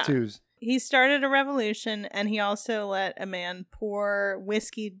awesome too. He started a revolution, and he also let a man pour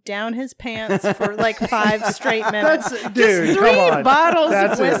whiskey down his pants for like 5 straight minutes. Dude, Just 3 come on. bottles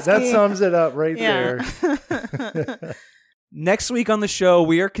of whiskey. That sums it up right Yeah. there. Next week on the show,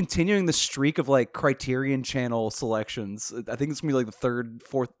 we are continuing the streak of like Criterion Channel selections. I think it's gonna be like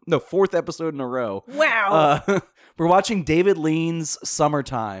the 4th episode in a row. Wow. We're watching David Lean's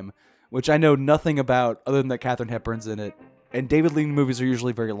Summertime, which I know nothing about other than that Katharine Hepburn's in it. And David Lean movies are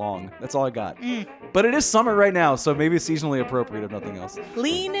usually very long. That's all I got. But it is summer right now, so maybe it's seasonally appropriate if nothing else.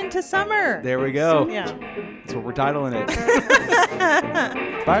 Lean into summer. There we go. Yeah. That's what we're titling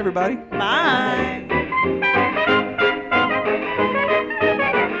it. Bye, everybody. Bye.